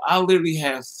 bro, I literally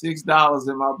have $6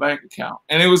 in my bank account.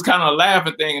 And it was kind of a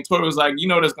laughing thing. And Tori was like,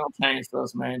 that's gonna change for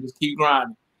us, man. Just keep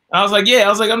grinding. And I was like, yeah. I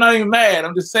was like, I'm not even mad.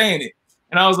 I'm just saying it.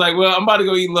 And I was like, well, I'm about to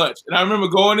go eat lunch. And I remember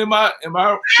going in my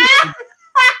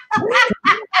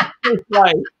it's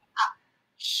like,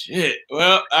 shit.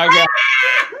 Well, I got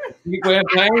sweet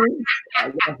plantain, I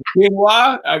got some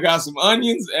quinoa, I got some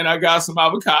onions, and I got some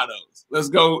avocados. Let's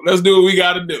go. Let's do what we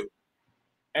got to do.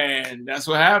 And that's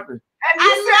what happened. And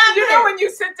you know when you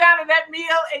sit down at that meal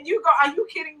and you go, "Are you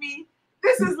kidding me?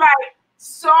 This is like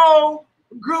so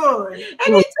good."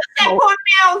 And he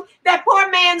took that poor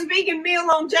man's vegan meal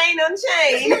on Jane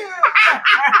Unchained.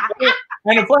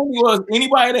 And the funny was,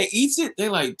 anybody that eats it, they're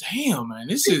like, "Damn, man,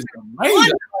 this is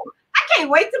amazing." I can't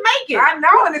wait to make it. I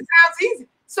know, and it sounds easy.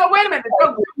 So wait a minute.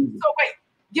 So wait,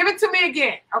 give it to me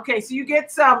again. Okay, so you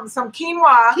get some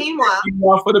quinoa.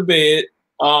 Quinoa for the bed.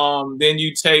 Then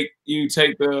you take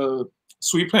the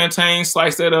sweet plantain,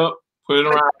 slice that up, Put it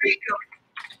around.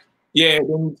 Yeah, then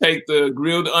you take the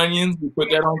grilled onions, you put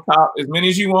that on top, as many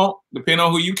as you want, depending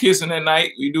on who you kissing that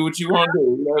night. You do what you want to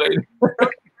do.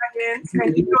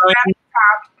 You know,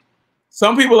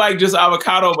 some people like just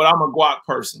avocado, but I'm a guac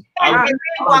person. I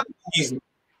guac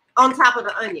on top of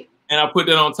the onion. And I put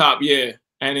that on top, yeah.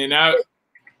 And then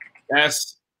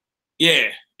that's,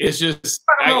 yeah, it's just, it's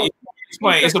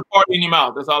a party in your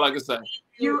mouth. That's all I can say.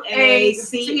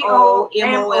 UACOMOLE.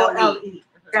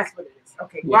 That's what it is.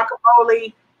 Okay, yeah.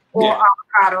 Guacamole or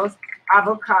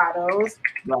avocados,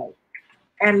 right?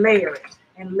 And layer it,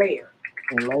 and layer,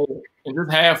 and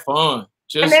just have fun.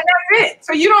 And then that's it.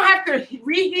 So you don't have to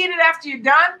reheat it after you're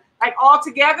done, like all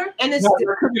together. And it's cook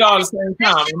it all at the same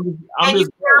time. I'm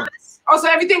just so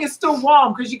everything is still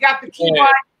warm because you got the quinoa.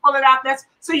 Yeah. Pull it out.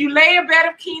 So you lay a bed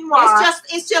of quinoa.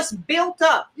 It's just built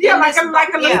up. Yeah, like a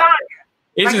lasagna.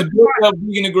 It's just built up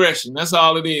vegan aggression. That's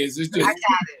all it is. It's just. I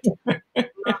got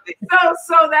it.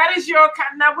 So that is your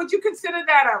now. Would you consider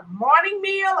that a morning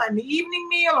meal, an evening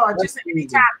meal, or just any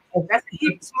time?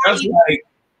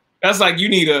 That's like you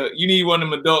need one of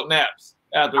them adult naps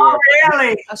afterwards. Oh,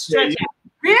 really? A stretch out.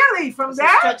 Really? From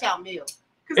that? Stretch out meal.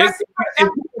 It's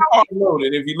carb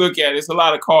loaded. If you look at it, it's a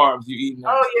lot of carbs you eat.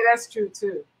 Oh yeah, that's true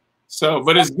too. So,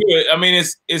 but it's good. I mean,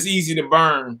 it's easy to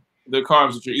burn the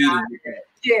carbs that you're eating.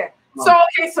 Yeah. So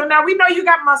so now we know you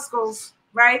got muscles,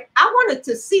 right? I wanted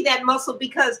to see that muscle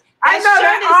because I know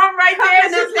that arm right there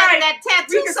is that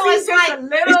tattoo. So it's like a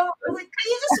little. Can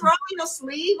you just roll your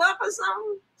sleeve up or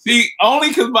something? See, only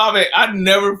because Babette, I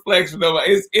never flex with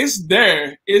nobody. It's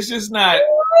there. It's just not.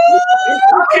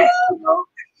 Okay.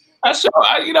 I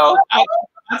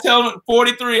tell them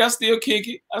 43, I still kick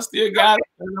it. I still got it.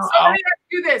 So let me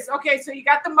do this. Okay, so you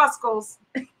got the muscles.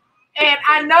 And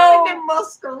I know the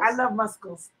muscles. I love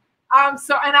muscles. And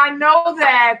I know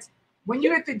that when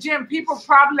you're at the gym, people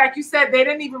probably, like you said, they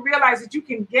didn't even realize that you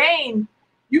can build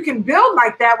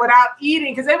like that without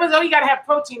eating. Because everyone's, oh, you gotta have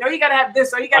protein, or you gotta have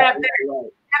this, or you gotta have that.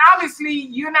 Right. And obviously,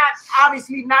 you're not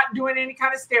doing any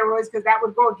kind of steroids because that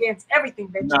would go against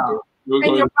everything that you do.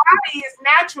 And your body is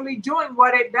naturally doing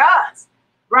what it does,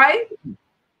 right?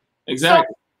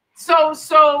 Exactly.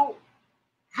 So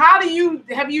have you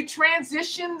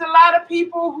transitioned a lot of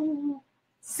people who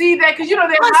see that? Because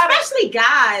there's especially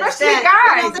guys. They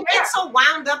get so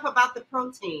wound up about the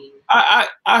protein. I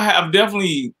have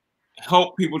definitely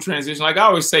helped people transition. Like I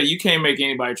always say, you can't make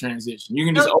anybody transition. You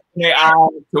can just open their eyes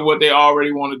to what they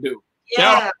already want to do.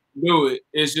 Yeah, do it.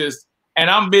 It's just, and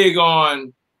I'm big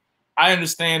on. I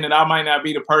understand that I might not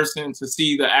be the person to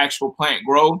see the actual plant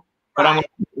grow, but I'm going to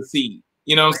plant the seed.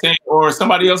 You know what I'm saying? Or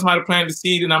somebody else might have planted the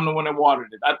seed and I'm the one that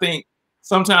watered it. I think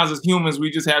sometimes as humans,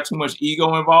 we just have too much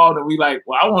ego involved and we like,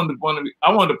 well, I wanted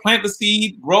to plant the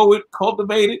seed, grow it,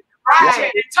 cultivate it.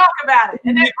 Right. And talk about it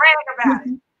and then brag about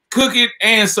it. Cook it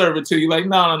and serve it to you. Like,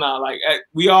 no. Like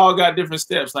we all got different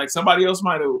steps. Like somebody else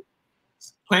might have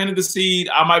planted the seed.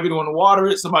 I might be the one to water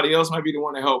it. Somebody else might be the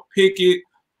one to help pick it.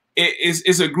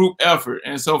 It's a group effort.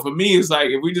 And so for me, it's like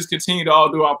if we just continue to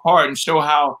all do our part and show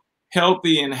how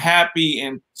healthy and happy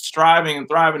and striving and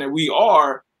thriving that we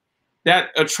are, that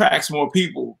attracts more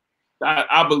people,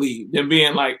 I believe, than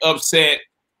being like upset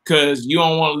because you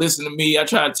don't want to listen to me. I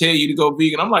try to tell you to go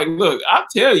vegan. I'm like, look, I'll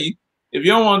tell you, if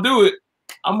you don't want to do it,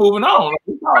 I'm moving on.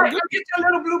 Right, go get your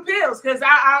little blue pills because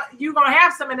you're going to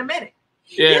have some in a minute.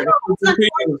 Yeah. What's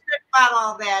unfortunate about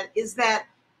all that is that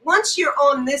once you're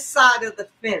on this side of the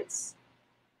fence,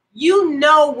 you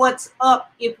know what's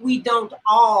up if we don't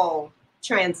all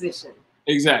transition.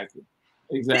 Exactly.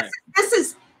 This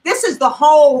is the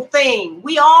whole thing.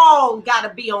 We all got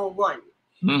to be on one.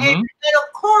 Mm-hmm. And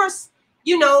of course,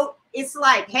 it's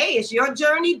like, hey, it's your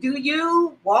journey. Do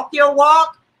you walk your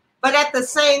walk? But at the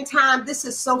same time, this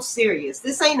is so serious.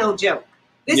 This ain't no joke.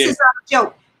 This is not a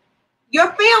joke.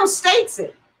 Your film states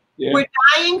it. Yeah. We're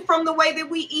dying from the way that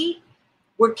we eat.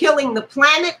 We're killing the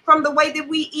planet from the way that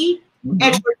we eat, and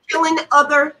we're killing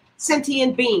other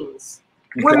sentient beings.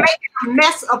 Okay. We're making a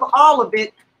mess of all of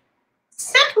it,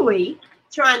 simply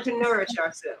trying to nourish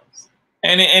ourselves.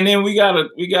 And then we got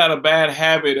a bad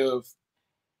habit of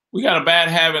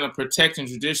protecting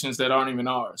traditions that aren't even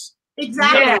ours.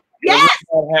 Exactly. Yeah. Yes.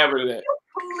 Bad habit of that.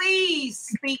 Please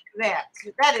speak that.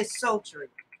 That is so true.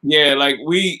 Yeah, like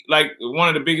one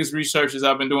of the biggest researches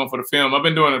I've been doing for the film. I've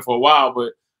been doing it for a while,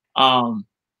 but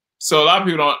so a lot of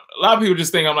people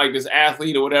just think I'm like this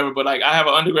athlete or whatever, but like I have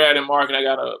an undergrad in marketing, I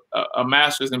got a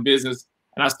master's in business,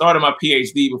 and I started my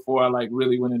PhD before I like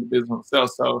really went into business myself.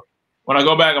 So when I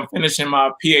go back, I'm finishing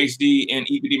my PhD in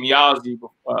epidemiology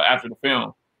after the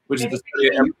film, which is the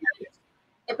study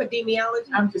of Epidemiology.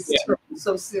 I'm just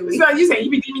so silly. So you say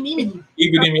epidemiology.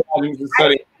 Epidemiology is the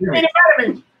study.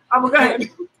 I'm good.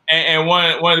 And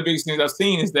one of the biggest things I've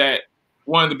seen is that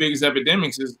one of the biggest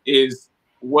epidemics is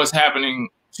what's happening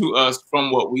to us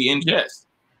from what we ingest.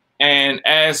 And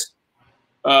as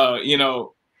you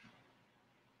know,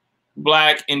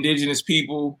 Black, indigenous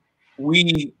people,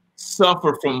 we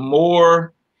suffer from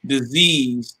more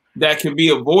disease that can be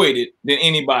avoided than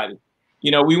anybody.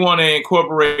 You know, we want to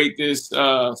incorporate this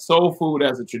soul food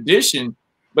as a tradition,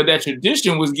 but that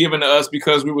tradition was given to us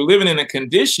because we were living in a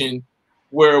condition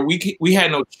where we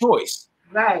had no choice.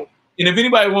 Right. And if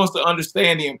anybody wants to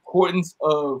understand the importance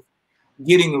of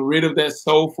getting rid of that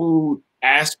soul food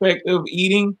aspect of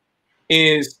eating,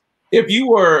 is if you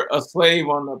were a slave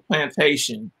on the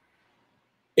plantation,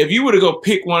 if you were to go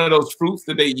pick one of those fruits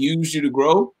that they used you to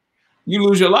grow, you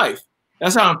lose your life.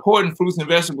 That's how important fruits and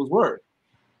vegetables were.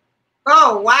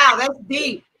 Oh, wow, that's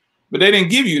deep. But they didn't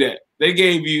give you that. They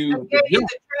gave you the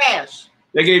trash.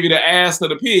 They gave you the ass of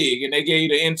the pig, and they gave you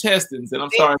the intestines. And I'm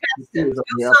sorry. It's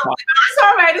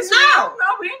all right. It's no,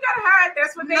 we ain't gotta hide.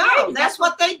 That's what they did. That's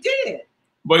what they did.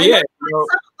 But and yeah, some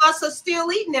of us are still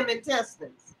eating them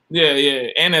intestines. Yeah,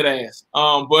 and that ass.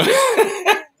 But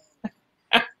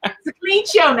it's a clean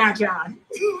show now, John.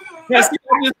 That's what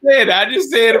I just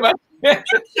said about that.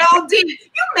 Joe D,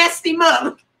 you messed him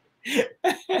up.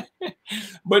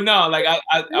 But no, like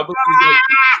I believe that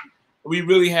we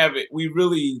really have it. We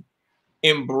really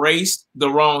embraced the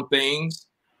wrong things,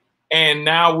 and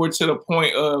now we're to the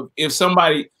point of, if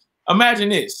somebody, imagine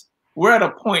this, we're at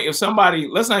a point, if somebody,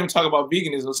 let's not even talk about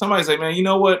veganism, if somebody say, man, you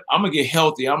know what, I'm gonna get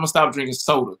healthy, I'm gonna stop drinking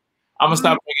soda, I'm gonna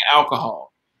stop drinking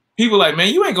alcohol. People like,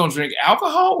 man, you ain't gonna drink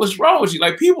alcohol? What's wrong with you?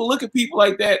 Like, people look at people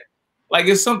like that, like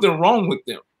it's something wrong with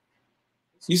them.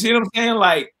 You see what I'm saying?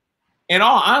 Like, in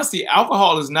all honesty,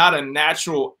 alcohol is not a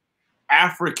natural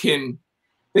African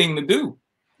thing to do.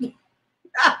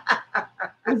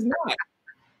 It's not.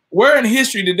 Where in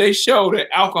history did they show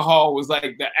that alcohol was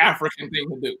like the African thing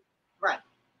to do? Right.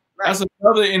 That's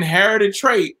another inherited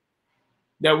trait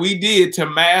that we did to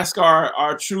mask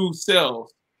our true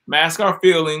selves, mask our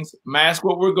feelings, mask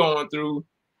what we're going through,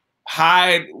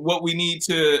 hide what we need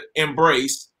to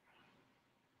embrace,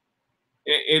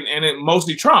 and it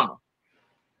mostly trauma.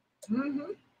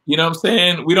 Mm-hmm. You know what I'm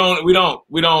saying? We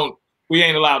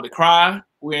ain't allowed to cry.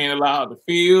 We ain't allowed to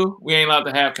feel. We ain't allowed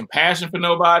to have compassion for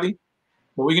nobody.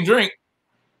 But we can drink.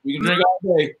 We can drink all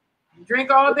day. Drink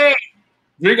all day.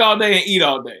 Drink all day and eat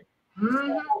all day.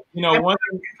 Mm-hmm. You know, put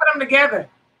them together.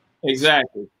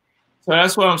 Exactly. So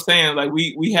that's what I'm saying. Like,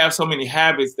 we have so many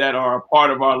habits that are a part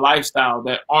of our lifestyle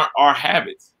that aren't our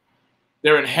habits.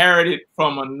 They're inherited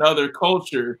from another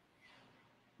culture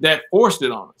that forced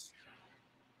it on us.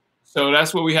 So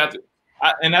that's what we have to,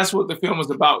 and that's what the film is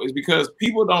about, is because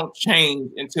people don't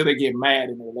change until they get mad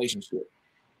in a relationship.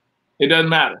 It doesn't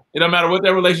matter. It doesn't matter what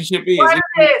their relationship is. What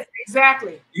it is,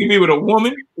 exactly. It can be with a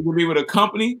woman. It can be with a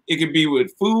company. It can be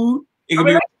with food. It can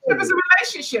a relationship is a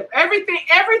relationship.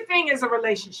 Everything is a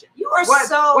relationship. You are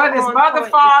so whether it's mother,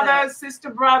 father, sister,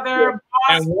 brother, boss.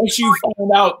 And once you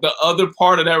find out the other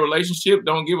part of that relationship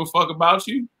don't give a fuck about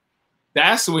you,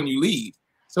 that's when you leave.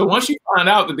 So once you find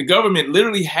out that the government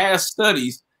literally has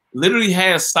studies, literally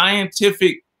has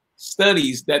scientific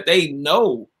studies that they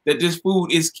know that this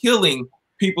food is killing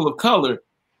people of color,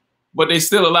 but they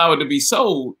still allow it to be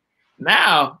sold,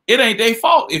 now it ain't their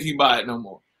fault if you buy it no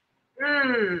more.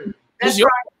 That's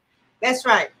right. That's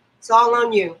right. It's all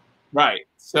on you. Right.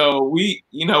 So we've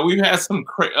had some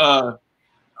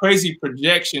crazy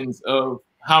projections of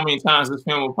how many times this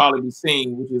film will probably be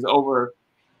seen, which is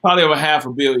probably over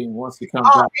 500 million once it comes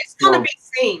out. It's going to be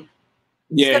seen.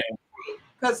 Yeah.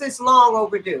 Because it's long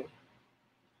overdue.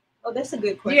 Oh, that's a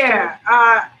good question. Yeah.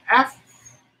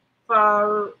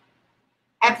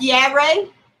 Afiare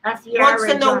wants to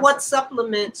know Johnson. What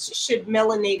supplements should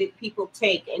melanated people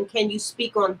take, and can you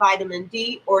speak on vitamin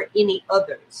D or any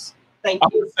others? Thank you.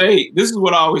 I would say, this is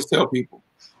what I always tell people.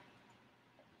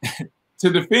 To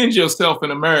defend yourself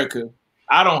in America,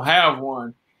 I don't have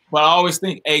one, but I always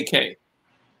think AK.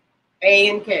 A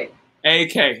and K.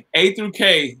 AK. A through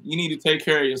K, you need to take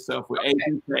care of yourself with A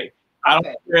through K. I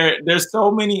don't care. There's so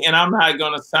many, and I'm not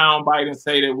going to soundbite and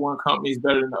say that one company is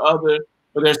better than the other,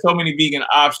 but there's so many vegan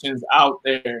options out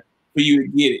there for you to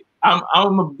get it.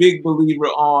 I'm a big believer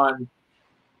on,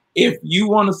 if you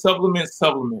want to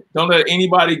supplement. Don't let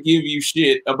anybody give you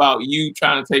shit about you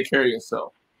trying to take care of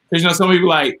yourself. Because, some people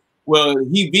like, well,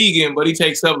 he vegan, but he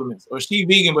takes supplements. Or she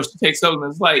vegan, but she takes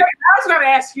supplements. Like, I was going to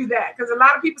ask you that, because a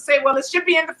lot of people say, well, it should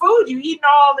be in the food. You eating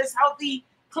all this healthy,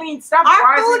 clean stuff.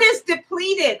 Our food is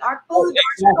depleted. Our food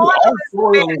our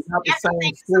soil is not the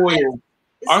same soil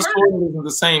Our soil isn't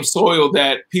the same soil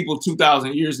that people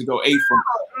 2,000 years ago ate from.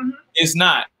 Mm-hmm. It's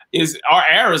not. Our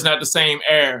air is not the same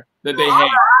air that they had.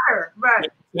 Right.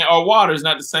 Our water is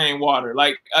not the same water.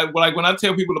 Like when I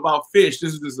tell people about fish,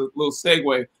 this is just a little segue.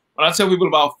 When I tell people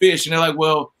about fish, and they're like,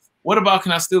 well, what about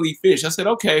can I still eat fish? I said,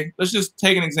 okay, let's just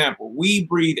take an example. We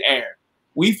breathe air.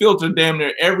 We filter damn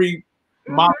near every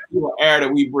molecule of air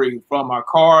that we breathe, from our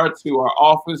car to our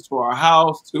office to our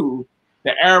house to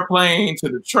the airplane to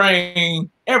the train,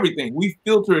 everything. We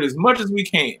filter it as much as we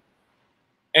can.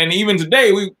 And even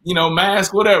today, we,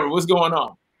 mask, whatever, what's going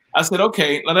on? I said,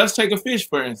 okay, now let's take a fish,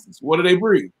 for instance. What do they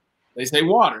breathe? They say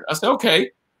water. I said,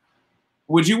 okay,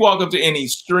 would you walk up to any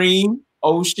stream,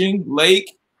 ocean,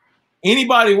 lake,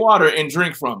 anybody water and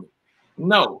drink from it?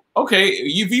 No. Okay,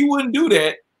 if you wouldn't do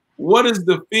that, what does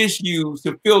the fish use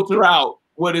to filter out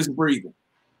what it's breathing?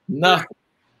 Nothing.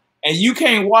 And you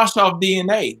can't wash off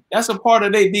DNA. That's a part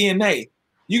of their DNA.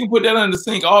 You can put that in the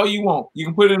sink all you want. You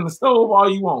can put it in the stove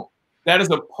all you want. That is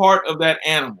a part of that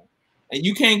animal. And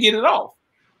you can't get it off.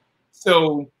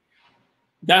 So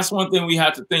that's one thing we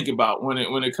have to think about when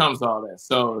it comes to all that.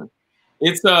 So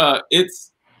it's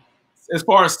as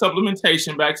far as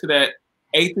supplementation, back to that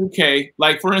A through K,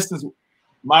 like for instance,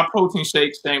 my protein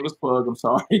shake, shameless plug, I'm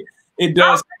sorry. It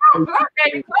does.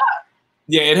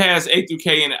 Yeah, it has A through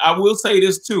K in it. I will say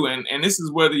this too, and this is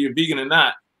whether you're vegan or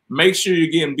not, make sure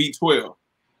you're getting B12.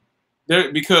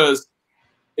 Because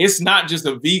it's not just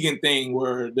a vegan thing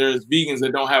where there's vegans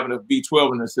that don't have enough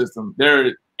B12 in their system.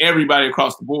 Everybody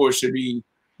across the board should be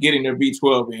getting their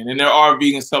B12 in. And there are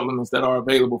vegan supplements that are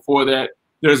available for that.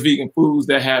 There's vegan foods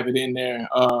that have it in there.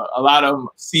 A lot of them,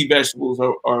 sea vegetables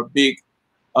are big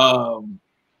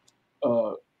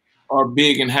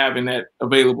in having that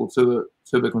available to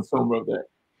the consumer of that.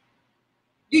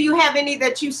 Do you have any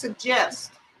that you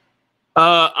suggest?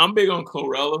 I'm big on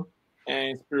chlorella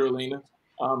and spirulina.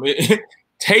 It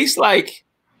tastes like.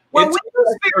 Well, we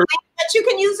use spirulina, but you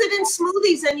can use it in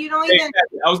smoothies, and you don't even.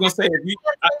 Exactly. I was gonna say,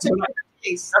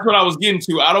 that's what I was getting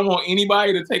to. I don't want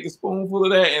anybody to take a spoonful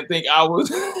of that and think I was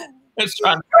just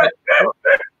trying to.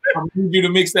 I need you to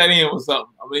mix that in with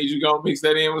something. I need you to go mix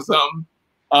that in with something.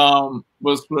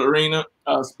 But spirulina,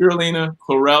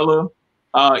 chlorella,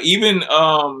 even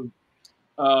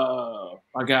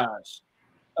my gosh,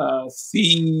 I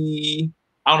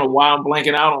don't know why I'm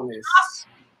blanking out on this.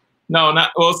 No,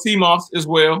 sea moss as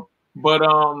well. But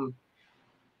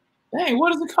dang,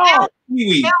 what is it called?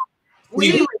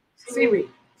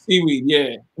 Seaweed,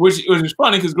 yeah. Which is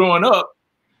funny because growing up,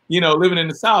 living in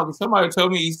the South, if somebody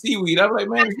told me eat seaweed, I was like,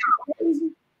 man, it's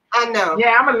crazy. I know.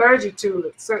 Yeah, I'm allergic to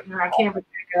it. Certainly, I can't protect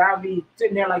it. I'll be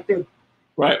sitting there like this.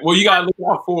 Right. Well, you gotta look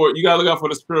out for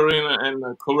the spirulina and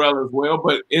the chlorella as well.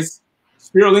 But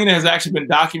spirulina has actually been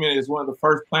documented as one of the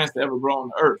first plants to ever grow on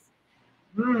the earth.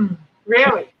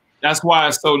 Really? That's why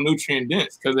it's so nutrient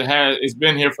dense, because it's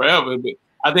been here forever. But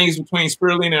I think it's between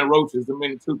spirulina and roaches. I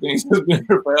mean, two things that's been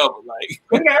here forever. Like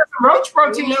we got some roach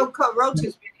protein.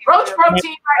 Roaches. Roach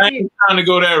protein right here. Trying to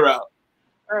go that route.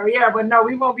 Yeah, but no,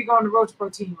 we won't be going the roach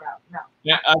protein route. No.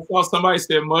 Yeah, I saw somebody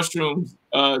said mushrooms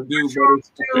do,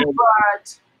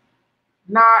 but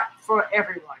not for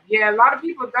everyone. Yeah, a lot of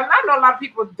people. I know a lot of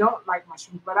people don't like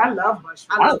mushrooms, but I love mushrooms.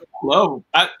 I love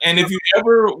them. And if you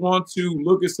ever want to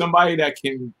look at somebody that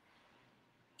can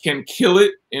kill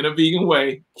it in a vegan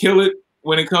way, kill it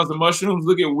when it comes to mushrooms,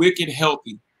 look at Wicked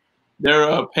Healthy.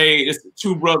 They're paid. It's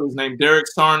two brothers named Derek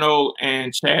Sarno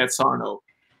and Chad Sarno.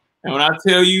 And when I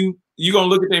tell you, you're going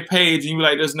to look at their page and you're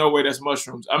like, there's no way that's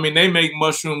mushrooms. I mean, they make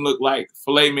mushroom look like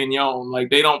filet mignon. Like,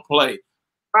 they don't play.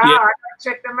 Wow, yeah. I got to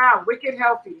check them out. Wicked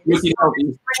Healthy. Wicked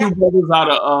Healthy. Two brothers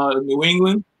out of New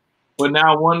England, but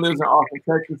now one lives in Austin,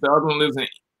 Texas. The other one lives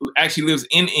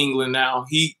in England now.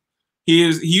 He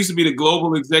used to be the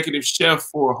global executive chef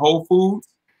for Whole Foods.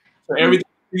 So everything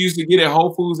we used to get at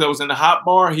Whole Foods that was in the hot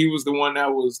bar, he was the one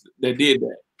that did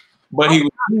that. But he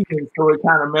was vegan, so it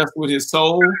kind of messed with his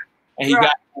soul, and he got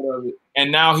out of it.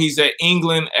 And now he's at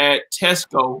England at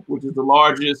Tesco, which is the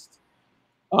largest,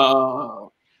 I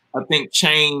think,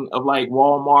 chain of like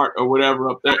Walmart or whatever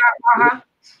up there.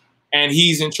 And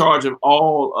he's in charge of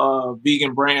all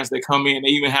vegan brands that come in. They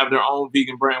even have their own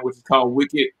vegan brand, which is called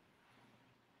Wicked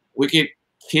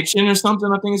Kitchen or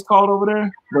something, I think it's called over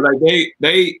there. But like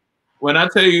they when I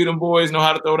tell you them boys know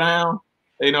how to throw down,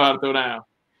 they know how to throw down.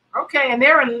 Okay, and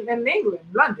they're in England,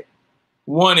 London.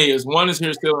 One is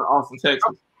here still in Austin,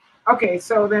 Texas. Okay,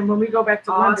 so then when we go back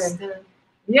to London,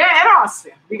 yeah, and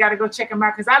Austin, we got to go check them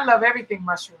out because I love everything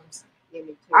mushrooms. Yeah,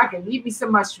 me too. I can eat me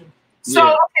some mushrooms. So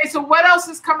okay, so what else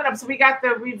is coming up? So we've got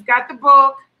the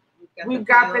book, we've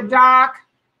got the doc,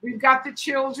 we've got the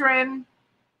children.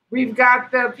 We've got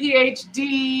the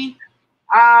PhD.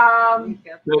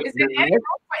 Is there any room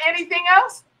for anything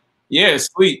else? Yeah,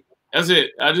 sleep. That's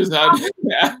it. Well,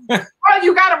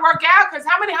 you got to work out because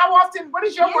how often? What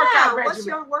is your workout regimen? What's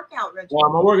your workout regimen?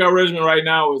 Well, my workout regimen right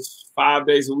now is 5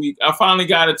 days a week. I finally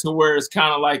got it to where it's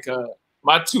kind of like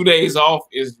my 2 days off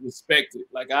is respected.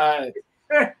 Like I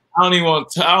don't even want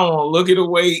to. I don't want to look at the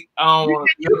weight. I don't want.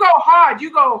 You go hard.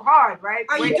 You go hard, right?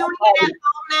 Are you doing it at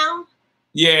home now?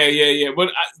 Yeah.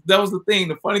 But that was the thing.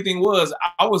 The funny thing was,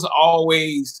 I was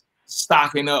always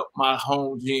stocking up my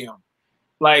home gym.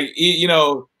 Like you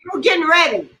were getting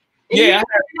ready. Yeah. You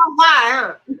didn't know why,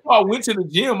 huh? I went to the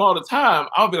gym all the time.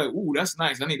 I'll be like, ooh, that's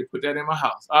nice. I need to put that in my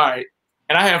house. All right.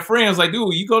 And I have friends like,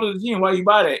 dude, you go to the gym, why you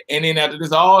buy that? And then after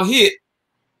this all hit,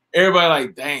 everybody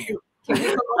like, damn.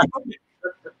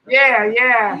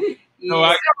 Yeah. So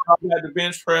I got the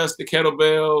bench press, the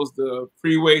kettlebells, the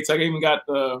free weights. I even got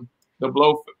the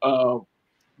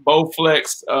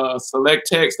Bowflex Select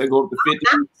Tex that go up to 50.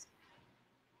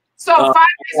 So 5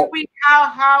 days a week,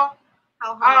 how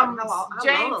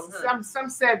James, long, some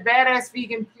said, badass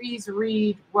vegan, please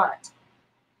read what?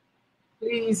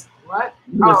 Please, what?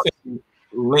 Oh,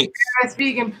 links. Badass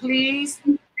vegan, please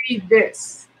read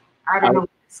this. I don't know what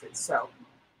this is, so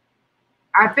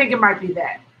I think it might be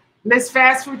that. List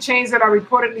fast food chains that are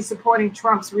reportedly supporting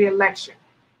Trump's re-election.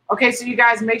 Okay, so you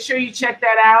guys make sure you check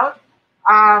that out.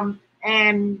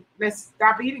 And let's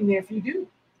stop eating there if you do.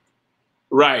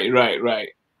 Right.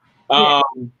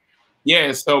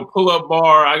 Yeah, so pull-up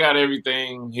bar, I got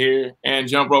everything here, and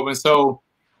jump rope. And so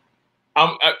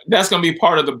that's going to be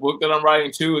part of the book that I'm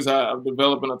writing too, is I'm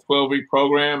developing a 12-week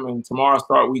program, and tomorrow I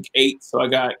start week 8, so I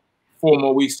got 4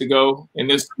 more weeks to go. And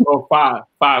this, five,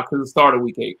 because it started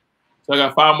week 8. So I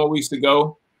got 5 more weeks to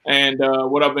go. And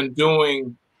what I've been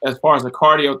doing as far as the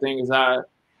cardio thing is I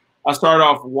started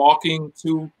off walking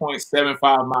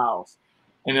 2.75 miles,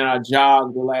 and then I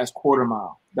jogged the last quarter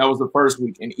mile. That was the first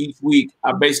week. And each week,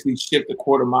 I basically shift a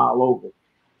quarter mile over.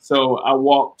 So I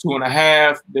walk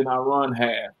 2.5, then I run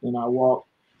half. Then I walk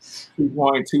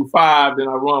 2.25, then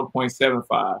I run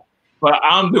 0.75. But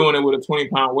I'm doing it with a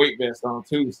 20-pound weight vest on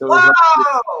too. So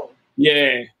whoa!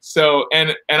 Yeah. So,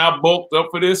 and I bulked up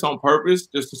for this on purpose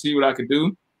just to see what I could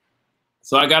do.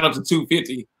 So I got up to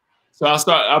 250. So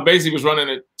I basically was running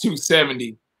at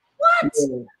 270. What?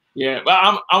 Yeah, but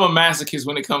I'm a masochist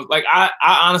when it comes. Like I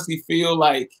honestly feel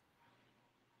like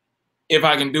if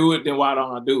I can do it, then why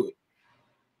don't I do it?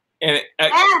 And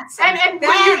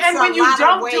when you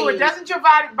don't do it, doesn't your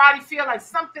body feel like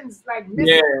something's like missing?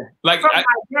 Yeah, like I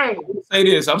will say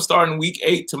this: I'm starting week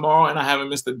 8 tomorrow, and I haven't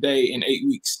missed a day in 8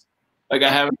 weeks. Like I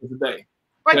haven't missed a day.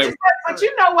 But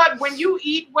you know what? When you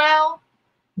eat well,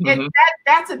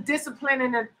 that's a discipline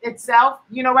in itself.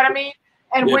 You know what I mean?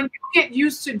 And when you get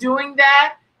used to doing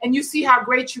that, and you see how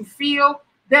great you feel,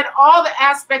 then all the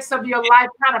aspects of your life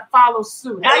kind of follow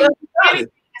suit. How you do anything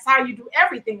is how you do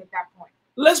everything at that point.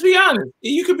 Let's be honest.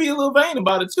 You could be a little vain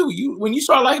about it too. When you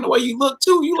start liking the way you look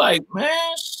too, you like, man,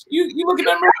 you look at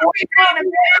that mirror. Wait a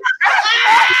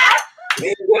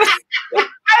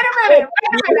minute.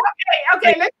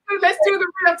 Okay. Let's do the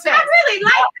real test. I really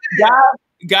like that.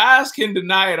 Guys can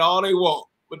deny it all they want,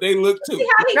 but they look too. Me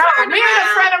and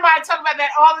a friend of mine talk about that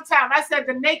all the time. I said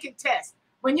the naked test.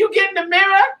 When you get in the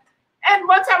mirror, and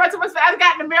one time I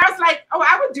got in the mirror, I was like, oh,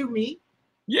 I would do me.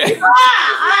 Yeah.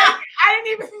 I didn't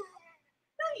even.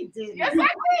 No, you didn't. Yes, I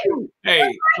did.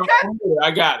 Hey, I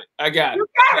got it. You got it,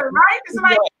 right? It's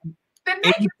like the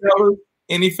naked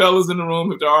any fellas in the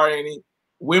room, if there are any,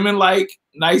 women like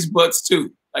nice butts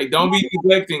too. Like, don't be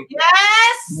neglecting.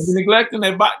 Yes. Don't be neglecting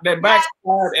that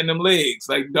backside and them legs.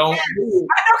 Like, don't. Yes. I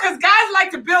know, because guys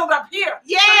like to build up here.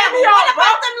 Yeah, so what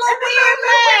about them little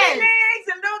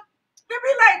legs and they'll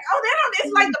be like, oh, they don't.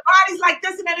 It's like the body's like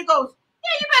this, and then it goes.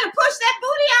 Yeah, you better push that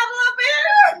booty out a little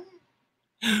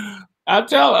bit. I'll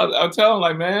tell them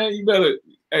like, man, you better.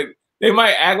 They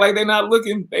might act like they're not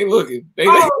looking. They looking.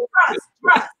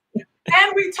 Trust.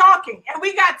 And we talking, and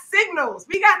we got signals.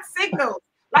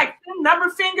 Like number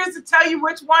fingers to tell you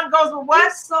which one goes with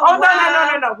what.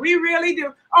 No. We really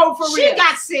do. Oh, for real. She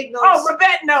got signals. Oh,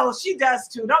 Babette knows. She does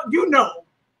too. Don't you know?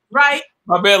 Right?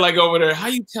 Babette like over there. How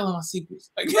you telling my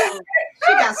secrets? Like, she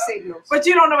got signals. But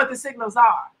you don't know what the signals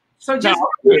are. So just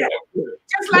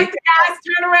like the guys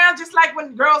turn around, just like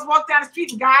when girls walk down the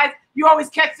street and guys, you always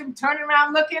catch them turning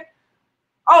around looking.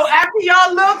 Oh, after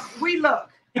y'all look, we look.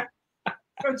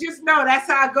 So just know that's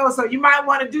how it goes. So you might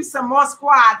want to do some more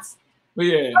squats. But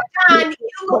yeah.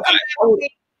 What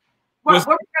were you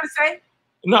gonna say?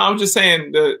 No, I'm just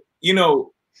saying that,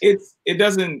 it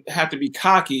doesn't have to be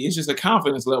cocky. It's just a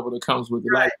confidence level that comes with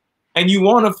it. Like And you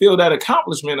want to feel that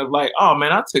accomplishment of like, oh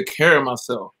man, I took care of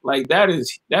myself. Like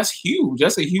that's huge.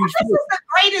 That's a huge. This is the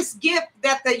greatest gift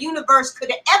that the universe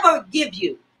could ever give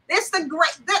you. This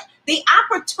the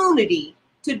opportunity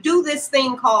to do this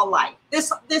thing called life.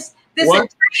 This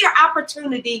entire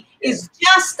opportunity is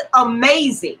just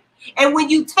amazing. And when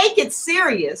you take it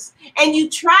serious and you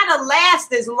try to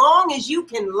last as long as you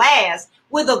can last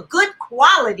with a good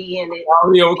quality in it.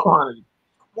 Quality over quantity.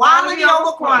 Quality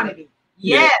over quantity.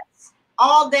 Yes.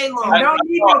 All day long. And don't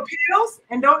need no pills.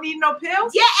 And don't need no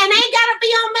pills. Yeah, and ain't gotta be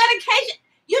on medication.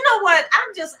 You know what?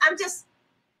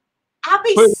 I'll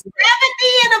be 70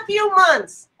 in a few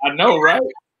months. I know, right?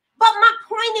 But my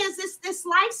point is, it's this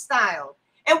lifestyle.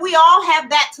 And we all have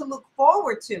that to look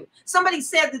forward to. Somebody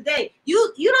said today,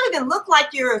 you don't even look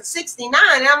like you're 69.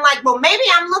 And I'm like, well, maybe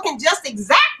I'm looking just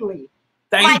exactly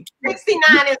like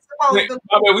 69 is supposed to.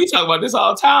 I mean, we talk about this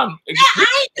all the time. Yeah,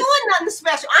 I ain't doing nothing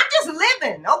special. I'm just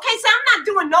living. Okay, so I'm not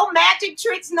doing no magic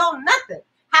tricks, no nothing.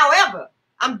 However,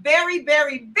 I'm very,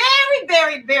 very, very,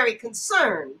 very, very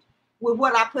concerned with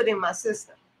what I put in my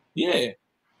system. Yeah.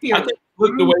 I think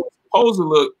look the way it's supposed to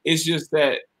look. It's just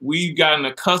that we've gotten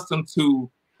accustomed to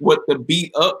what the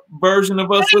beat up version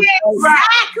of us looks like.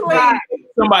 Exactly. If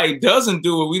somebody doesn't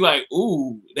do it, we like,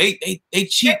 ooh, they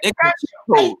cheat. They can cheat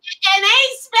code. And they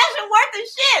ain't special worth of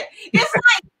shit. It's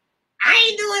like, I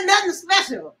ain't doing nothing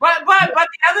special. But the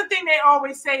other thing they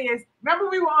always say is, remember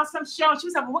we were on some show and she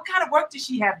was like, well, what kind of work did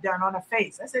she have done on her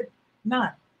face? I said,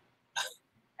 none.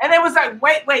 And it was like,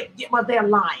 wait, well, they're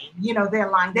lying. You know,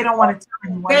 they're lying. They don't want to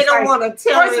tell anyone. They don't want to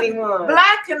tell anyone.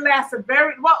 Black can last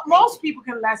most people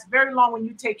can last very long when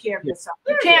you take care of yourself.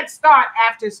 You can't start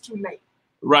after it's too late.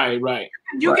 Right.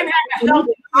 You can have a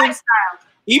healthy lifestyle.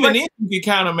 Even if you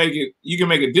can kind of make it, you can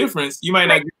make a difference. You might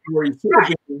not get where you should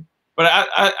have been. But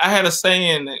I had a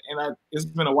saying, and it's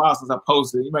been a while since I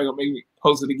posted. You might go make me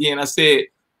post it again. I said,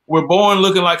 we're born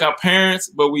looking like our parents,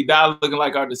 but we die looking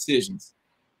like our decisions.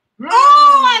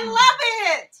 Oh, I love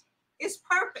it. It's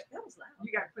perfect. That was loud.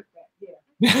 You got to put that, yeah.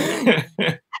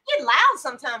 I get loud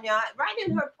sometimes, y'all. Right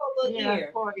in her poor little ear.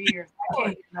 Poor ears. I can't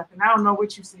hear nothing. I don't know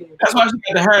what you said. That's why she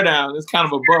got the hair down. It's kind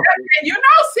of a buffer. You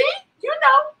know, see? You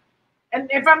know.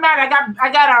 And if I'm not,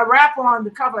 I got a rap on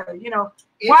the cover, you know.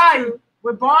 Why?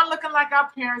 We're born looking like our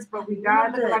parents, but we die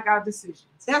looking like our decisions.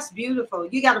 That's beautiful.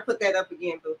 You got to put that up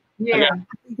again, boo. Yeah.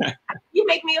 You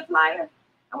make me a flyer.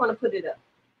 I want to put it up.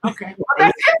 Okay. Well,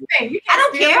 that's his thing. I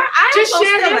don't care. I just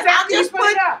share his.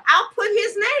 I'll put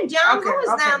his name, John Lewis,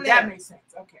 down there. That makes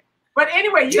sense. Okay. But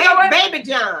anyway, you know what? Baby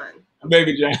John.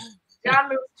 Baby John. John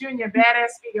Lewis Jr., badass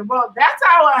speaker. Well, that's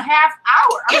our half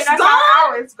hour. It's that's gone. Our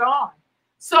hour. It's gone.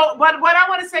 So, but what I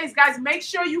want to say is, guys, make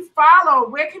sure you follow.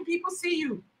 Where can people see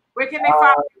you? Where can they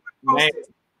follow you? Man,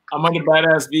 I'm under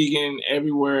Badass Vegan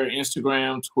everywhere: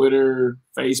 Instagram, Twitter,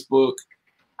 Facebook.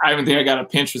 I even think I got a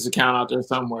Pinterest account out there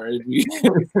somewhere. It's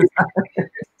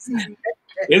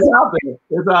out there.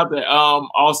 It's out there.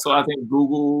 Also, I think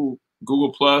Google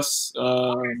Plus.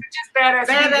 Just badass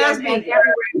vegan. Yeah,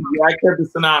 I kept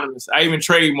it synonymous. I even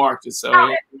trademarked it. So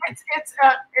no,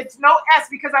 it's no S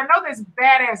because I know there's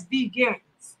badass vegans.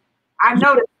 I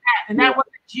know that, and that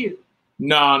wasn't you.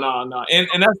 No.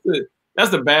 And that's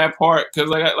the bad part because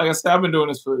like I said, I've been doing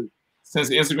this since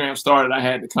Instagram started. I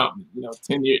had the company,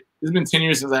 10 years. It's been 10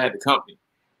 years since I had the company.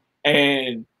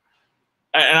 And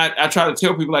I try to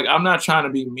tell people, like, I'm not trying to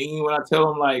be mean when I tell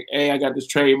them, like, hey, I got this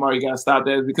trademark, you got to stop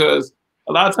that. Because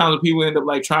a lot of times when people end up,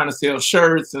 like, trying to sell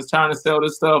shirts and trying to sell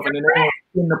this stuff and then they don't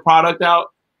get the product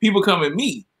out, people come at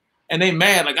me. And they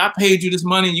mad, like, I paid you this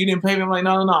money and you didn't pay me. I'm like,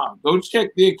 no. Go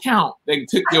check the account. They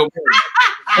took your money.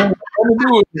 Nothing to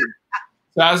do with me.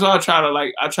 So that's why I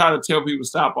try to tell people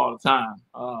stop all the time.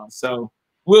 So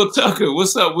Will Tucker,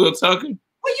 what's up, Will Tucker?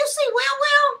 Will you see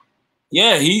Will?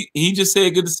 Yeah, he just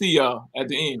said good to see y'all at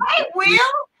the end. Hey, Will.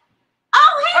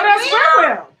 Oh, hey, that's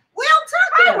Will. Will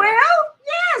Tucker. Hi, Will.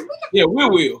 Yes.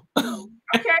 Will.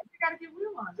 Okay, you gotta get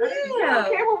Will on. Yeah.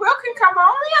 Okay, well, Will can come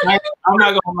on. I'm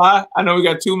not gonna lie. I know we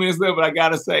got 2 minutes left, but I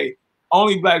gotta say,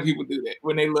 only Black people do that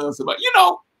when they love somebody.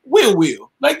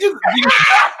 Will. Like just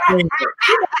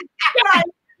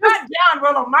not John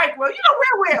Will or Mike Will. Will.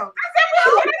 I said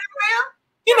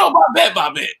Will.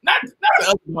 Babette. Not the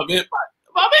other Babette.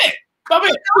 Babette.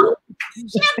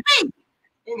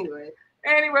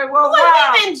 Anyway, well,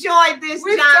 we've enjoyed this,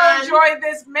 We've John. enjoyed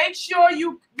this. Make sure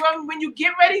when you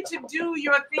get ready to do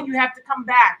your thing, you have to come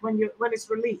back when it's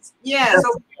released. Yeah.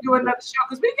 So we do another show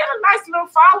because we get a nice little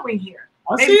following here.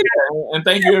 I see that. And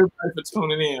thank you everybody for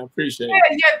tuning in. I appreciate it.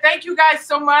 Yeah. Thank you guys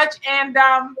so much. And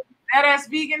Badass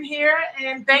Vegan here,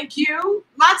 and thank you.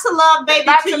 Lots of love, baby,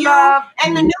 Lots to of you. love.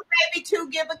 And the new baby, too.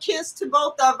 Give a kiss to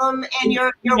both of them and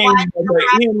your wife.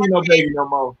 He ain't no baby no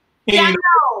more. Yeah, I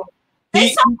know. They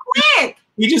so quick.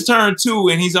 He just turned 2,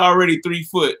 and he's already 3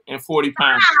 foot and 40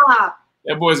 pounds. Wow.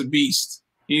 That boy's a beast.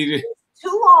 He 2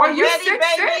 already,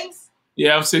 baby.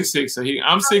 Yeah, I'm 6'6", so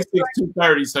I'm 6'6",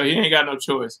 230, so he ain't got no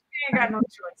choice. He ain't got no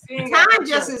choice. Time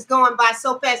just is going by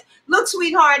so fast. Look,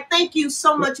 sweetheart, thank you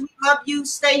so much. We love you.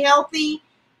 Stay healthy.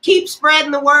 Keep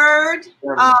spreading the word.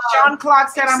 John Clark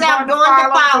said, "I'm going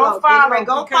to follow.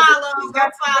 Go follow. He's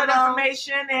got some good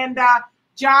information." And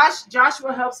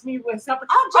Joshua helps me with something.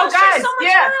 Josh is so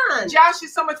much fun. Josh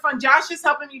is so much fun. Josh is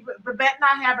helping me. Babette and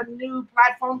I have a new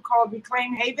platform called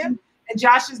Reclaim Haven. And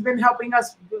Josh has been helping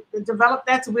us develop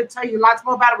that, so we'll tell you lots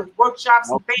more about it with workshops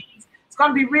and things. It's going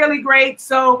to be really great.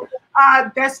 So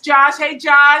that's Josh. Hey,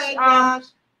 Josh. Hey, Josh.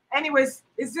 Anyways,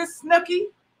 is this Snooki?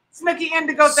 Snooki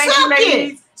Indigo. Thank you,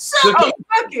 ladies. Snooki.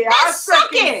 Oh,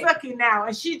 Snooki. Snooki now.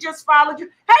 And she just followed you.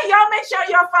 Hey, y'all, make sure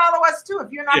y'all follow us, too,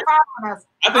 if you're not following us.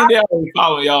 I think they're already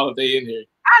following y'all if they in here.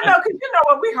 I know, because you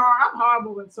know what? I'm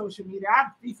horrible with social media. I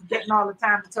be forgetting all the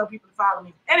time to tell people to follow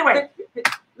me. Anyway.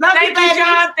 Thank you,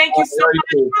 John. Thank you so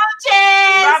much.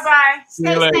 Cheers. Bye-bye.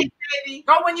 Stay safe, baby.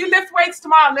 Go when you lift weights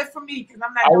tomorrow. Lift for me, because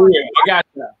I'm not doing it.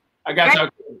 I got y'all.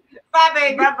 Bye,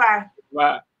 baby. Bye-bye.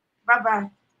 Bye. Bye-bye.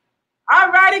 All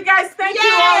righty, guys. Thank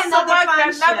you all so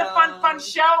much. Another fun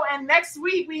show. And next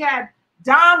week, we had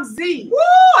Dom Z.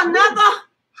 Woo! Another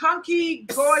hunky,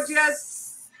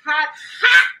 gorgeous, hot.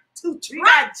 We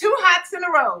got 2 hots in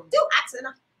a row. 2 hots in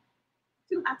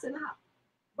a hot.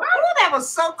 What? Ooh, that was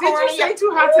so corny. Did you say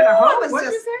 2 hots in a hoe? What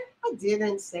did you say? I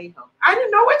didn't say hoe. I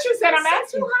didn't know what you said. I'm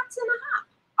asking. 2 hots in a hot.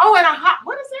 Oh, and a hot.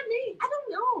 What does that mean? I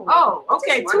don't know. Oh,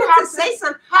 okay. 2 hots. To say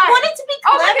something. I wanted to be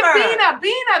clever. Oh, look at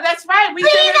Bina. That's right. We did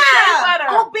shea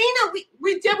butter. Oh, Bina.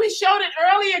 We showed it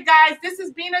earlier, guys. This is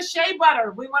Bina shea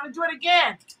butter. We want to do it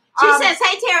again. She says,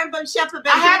 "Hey, Terrah and Chef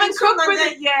Babette. I haven't cooked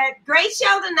with it yet. Great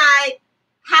show tonight.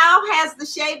 How has the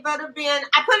shea butter been?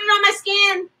 I put it on my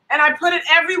skin." And I put it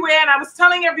everywhere, and I was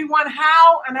telling everyone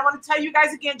how, and I want to tell you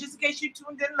guys again, just in case you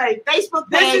tuned in late. Facebook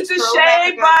page. This is the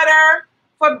shea butter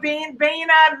for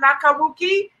Bina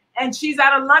Nakawuki, and she's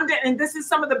out of London, and this is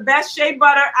some of the best shea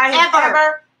butter I have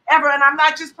ever, and I'm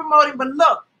not just promoting, but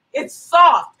look, it's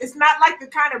soft. It's not like the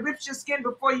kind that rips your skin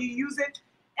before you use it,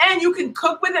 and you can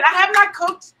cook with it. I have not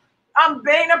cooked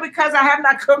Bina because I have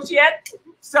not cooked yet,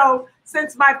 so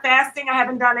since my fasting, I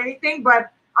haven't done anything,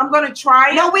 but I'm going to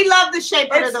try it. No, we love the shea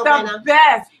butter, it's the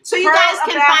best. So you guys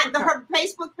can find her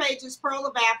Facebook page is Pearl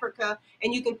of Africa,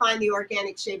 and you can find the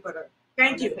organic shea butter.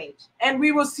 Thank you. Page. And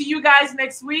we will see you guys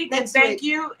next week. Thank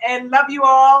you, and love you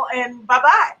all, and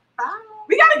bye-bye. Bye.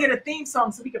 We got to get a theme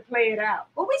song so we can play it out.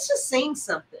 Well, we should sing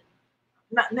something.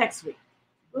 Not next week.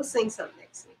 We'll sing something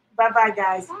next week. Bye-bye,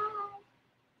 guys. Bye.